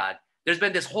my other dog. There's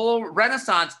been this whole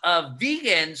renaissance of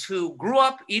vegans who grew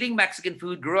up eating Mexican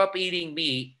food, grew up eating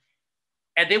meat,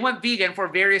 and they went vegan for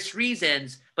various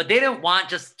reasons, but they didn't want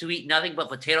just to eat nothing but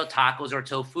potato tacos or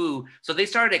tofu. So they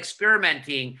started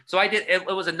experimenting. So it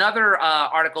was another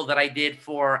article that I did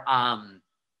for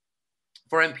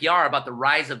NPR about the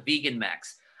rise of vegan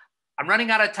Mex. I'm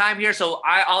running out of time here. So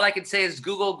all I can say is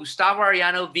Google Gustavo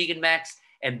Arellano vegan Mex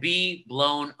and be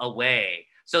blown away.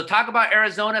 So talk about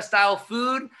Arizona style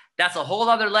food. That's a whole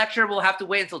other lecture. We'll have to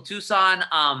wait until Tucson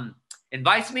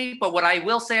invites me. But what I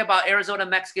will say about Arizona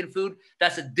Mexican food,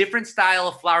 that's a different style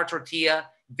of flour tortilla.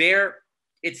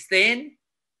 It's thin,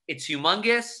 it's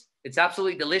humongous, it's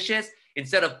absolutely delicious.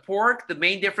 Instead of pork, the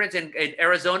main difference in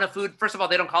Arizona food, first of all,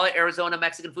 they don't call it Arizona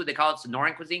Mexican food. They call it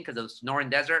Sonoran cuisine because of the Sonoran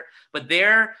Desert. But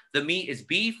there, the meat is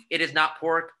beef. It is not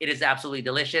pork. It is absolutely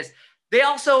delicious. They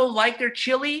also like their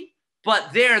chili, but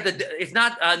it's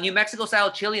not New Mexico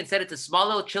style chili. Instead, it's a small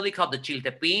little chili called the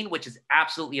chiltepin, which is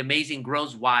absolutely amazing,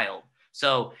 grows wild.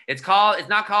 So it's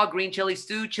not called green chili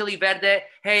stew, chili verde.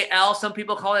 Hey, some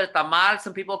people call it a tamal.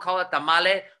 Some people call it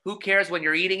tamale. Who cares when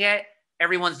you're eating it?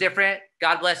 Everyone's different.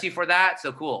 God bless you for that.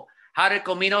 So cool. How did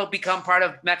comino become part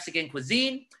of Mexican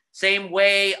cuisine? Same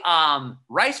way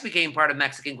rice became part of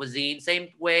Mexican cuisine. Same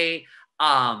way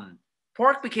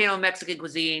pork became a Mexican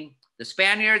cuisine. The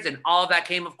Spaniards and all of that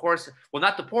came, of course, well,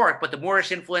 not the pork, but the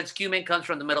Moorish influence. Cumin comes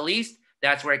from the Middle East.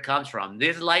 That's where it comes from.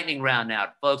 This is lightning round now,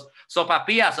 folks.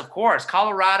 Sopapillas, of course,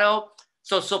 Colorado.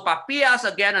 So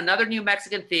sopapillas, again, another New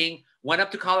Mexican thing, went up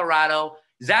to Colorado.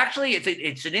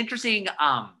 It's an interesting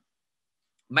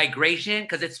migration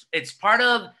because it's part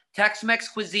of Tex-Mex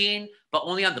cuisine, but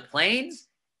only on the plains,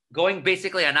 going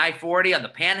basically on I-40 on the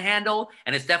Panhandle,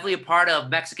 and it's definitely a part of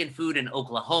Mexican food in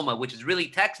Oklahoma, which is really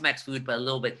Tex-Mex food, but a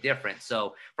little bit different.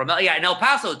 So in El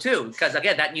Paso too, because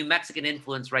again, that New Mexican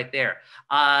influence right there.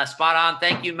 Spot on.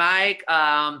 Thank you, Mike.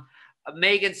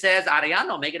 Megan says,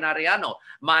 Megan Arellano.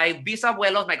 My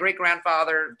bisabuelos, my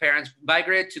great-grandfather parents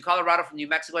migrated to Colorado from New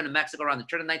Mexico and New Mexico around the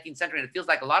turn of the 19th century, and it feels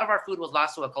like a lot of our food was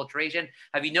lost to acculturation.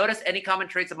 Have you noticed any common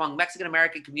traits among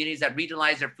Mexican-American communities that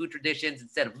regionalize their food traditions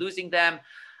instead of losing them?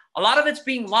 A lot of it's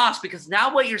being lost because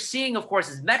now what you're seeing, of course,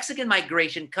 is Mexican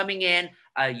migration coming in.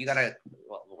 You have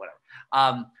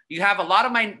a lot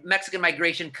of Mexican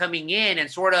migration coming in,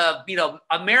 and sort of,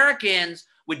 Americans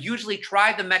would usually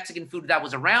try the Mexican food that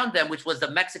was around them, which was the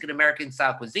Mexican-American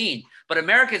style cuisine. But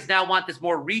Americans now want this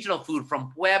more regional food from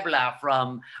Puebla,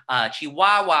 from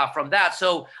Chihuahua, from that.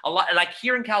 So a lot, like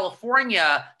here in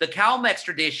California, the Cal-Mex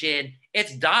tradition,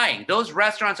 it's dying. Those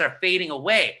restaurants are fading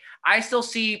away. I still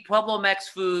see Pueblo Mex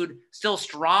food still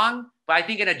strong, but I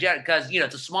think because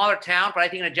it's a smaller town, but I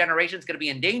think in a generation it's going to be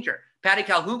in danger. Patty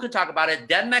Calhoun could talk about it.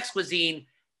 Den Mex cuisine,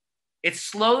 it's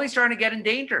slowly starting to get in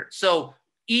danger. So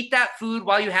eat that food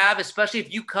while you have, especially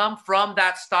if you come from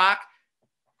that stock.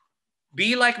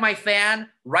 Be like my fan,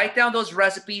 write down those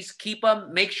recipes, keep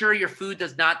them, make sure your food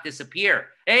does not disappear.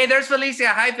 Hey, there's Felicia.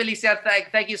 Hi, Felicia.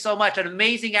 Thank you so much. An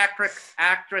amazing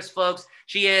actress, folks.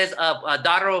 She is a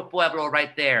daughter of Pueblo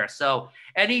right there. So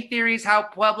any theories how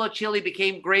Pueblo chili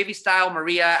became gravy style,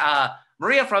 Maria?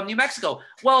 Maria from New Mexico.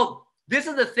 Well, this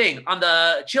is the thing. On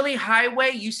the chili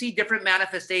highway, you see different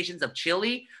manifestations of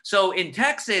chili. So in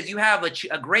Texas, you have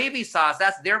a gravy sauce.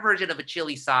 That's their version of a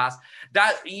chili sauce.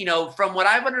 That, you know, from what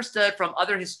I've understood from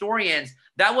other historians,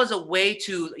 that was a way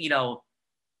to, you know,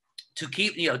 to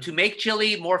keep, you know, to make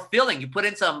chili more filling. You put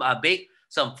in some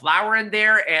some flour in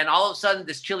there, and all of a sudden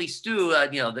this chili stew,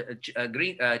 you know, the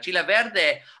green chile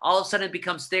verde, all of a sudden it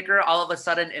becomes thicker. All of a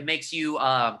sudden it makes you,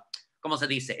 como se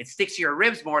dice, it sticks to your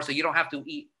ribs more, so you don't have to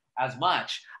eat as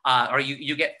much, or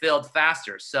you get filled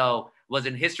faster. So was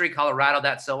in History Colorado.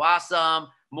 That's so awesome.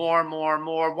 More.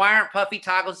 Why aren't puffy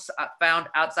tacos found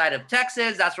outside of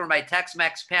Texas? That's for my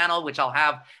Tex-Mex panel, which I'll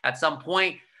have at some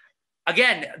point.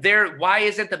 Again, why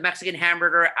isn't the Mexican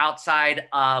hamburger outside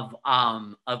of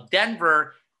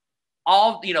Denver?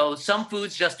 All, you know, some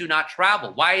foods just do not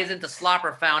travel. Why isn't the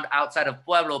slopper found outside of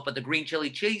Pueblo, but the green chili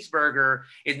cheeseburger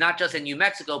is not just in New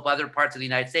Mexico, but other parts of the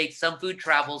United States? Some food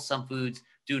travels, some foods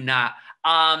do not.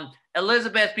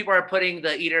 Elizabeth, people are putting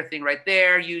the eater thing right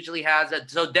there. Usually has a,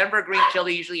 so Denver green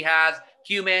chili usually has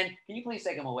cumin. Can you please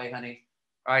take them away, honey?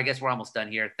 All right, I guess we're almost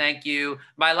done here. Thank you.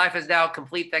 My life is now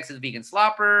complete thanks to the vegan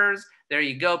sloppers. There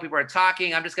you go. People are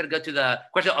talking. I'm just going to go to the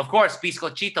question. Of course,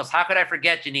 bizcochitos. How could I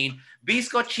forget, Janine?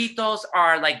 Bizcochitos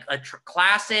are like a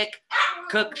classic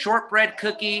shortbread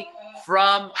cookie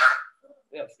from,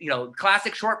 you know,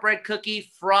 classic shortbread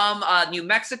cookie from New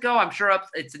Mexico. I'm sure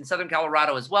it's in Southern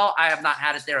Colorado as well. I have not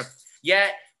had it there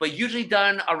yet, but usually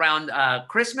done around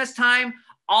Christmas time.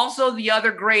 Also, the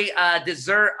other great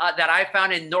dessert that I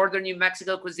found in northern New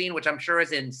Mexico cuisine, which I'm sure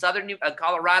is in southern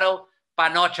Colorado,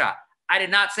 panocha. I did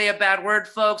not say a bad word,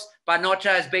 folks.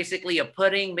 Panocha is basically a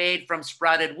pudding made from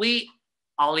sprouted wheat.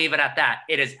 I'll leave it at that.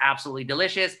 It is absolutely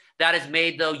delicious. That is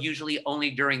made, though, usually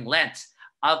only during Lent.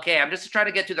 Okay, I'm just trying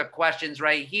to get to the questions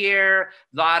right here.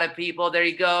 A lot of people, there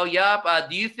you go. Yup.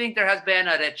 Do you think there has been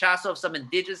a rechazo of some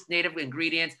indigenous native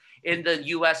ingredients in the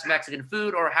U.S. Mexican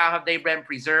food, or how have they been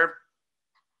preserved?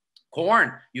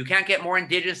 Corn. You can't get more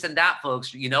indigenous than that,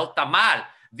 folks. You know, tamal,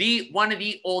 one of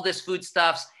the oldest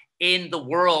foodstuffs in the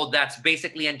world that's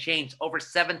basically unchanged, over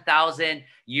 7,000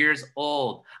 years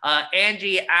old.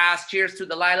 Angie asked, cheers to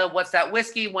Delilah. What's that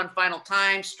whiskey? One final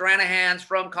time. Stranahan's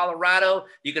from Colorado.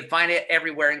 You could find it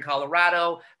everywhere in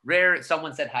Colorado. Rare.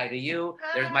 Someone said hi to you.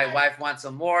 There's my wife wants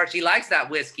some more. She likes that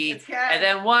whiskey. And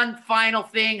then one final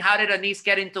thing. How did Anise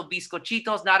get into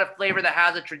bizcochitos? Not a flavor that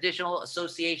has a traditional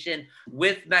association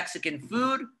with Mexican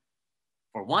food.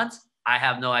 For once, I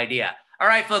have no idea. All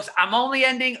right, folks, I'm only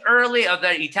ending early of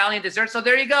the Italian dessert. So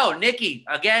there you go. Nikki,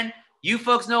 again, you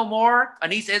folks know more.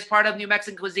 Anise is part of New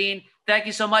Mexican cuisine. Thank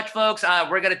you so much, folks.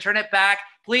 We're going to turn it back.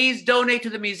 Please donate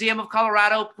to the Museum of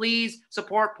Colorado. Please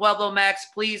support Pueblo Mex.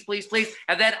 Please, please, please.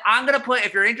 And then I'm going to put,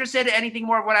 if you're interested in anything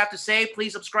more of what I have to say,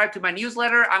 please subscribe to my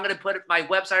newsletter. I'm going to put my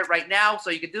website right now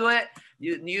so you can do it.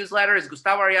 Newsletter is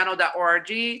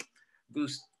gustavoarellano.org.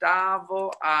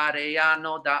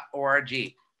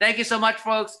 gustavoarellano.org. Thank you so much,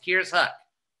 folks. Here's Huck.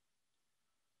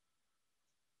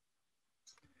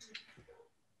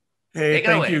 Hey,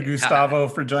 thank you, Gustavo,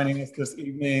 for joining us this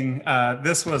evening.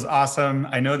 This was awesome.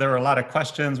 I know there were a lot of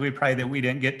questions that we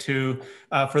didn't get to.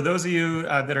 For those of you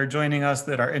that are joining us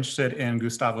that are interested in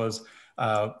Gustavo's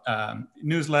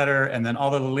newsletter and then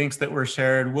all of the links that were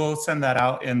shared, we'll send that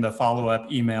out in the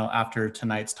follow-up email after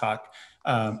tonight's talk.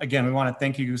 Again, we want to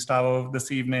thank you, Gustavo,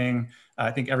 this evening. I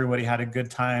think everybody had a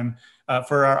good time.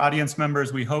 For our audience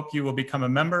members, we hope you will become a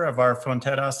member of our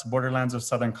Fronteras Borderlands of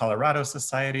Southern Colorado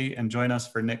Society and join us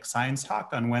for Nick Science Talk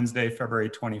on Wednesday, February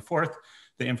 24th.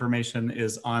 The information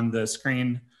is on the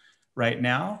screen right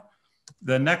now.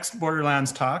 The next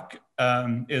Borderlands talk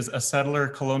is A Settler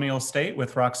Colonial State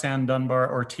with Roxanne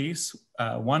Dunbar Ortiz,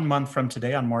 1 month from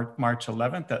today on March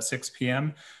 11th at 6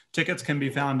 p.m. Tickets can be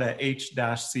found at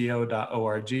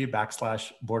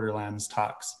h-co.org/Borderlands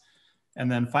Talks. And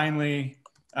then finally,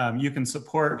 you can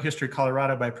support History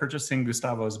Colorado by purchasing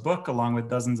Gustavo's book, along with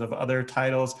dozens of other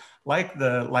titles, like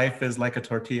the Life is Like a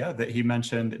Tortilla that he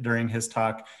mentioned during his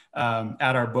talk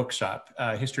at our bookshop.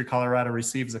 History Colorado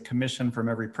receives a commission from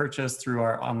every purchase through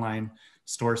our online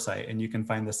store site, and you can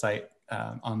find the site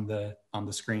on the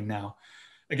screen now.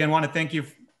 Again, want to thank you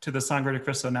to the Sangre de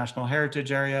Cristo National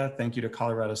Heritage Area. Thank you to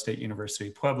Colorado State University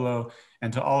Pueblo,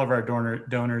 and to all of our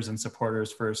donors and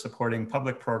supporters for supporting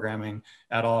public programming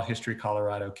at all History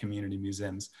Colorado community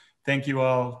museums. Thank you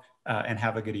all, and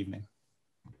have a good evening.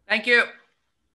 Thank you.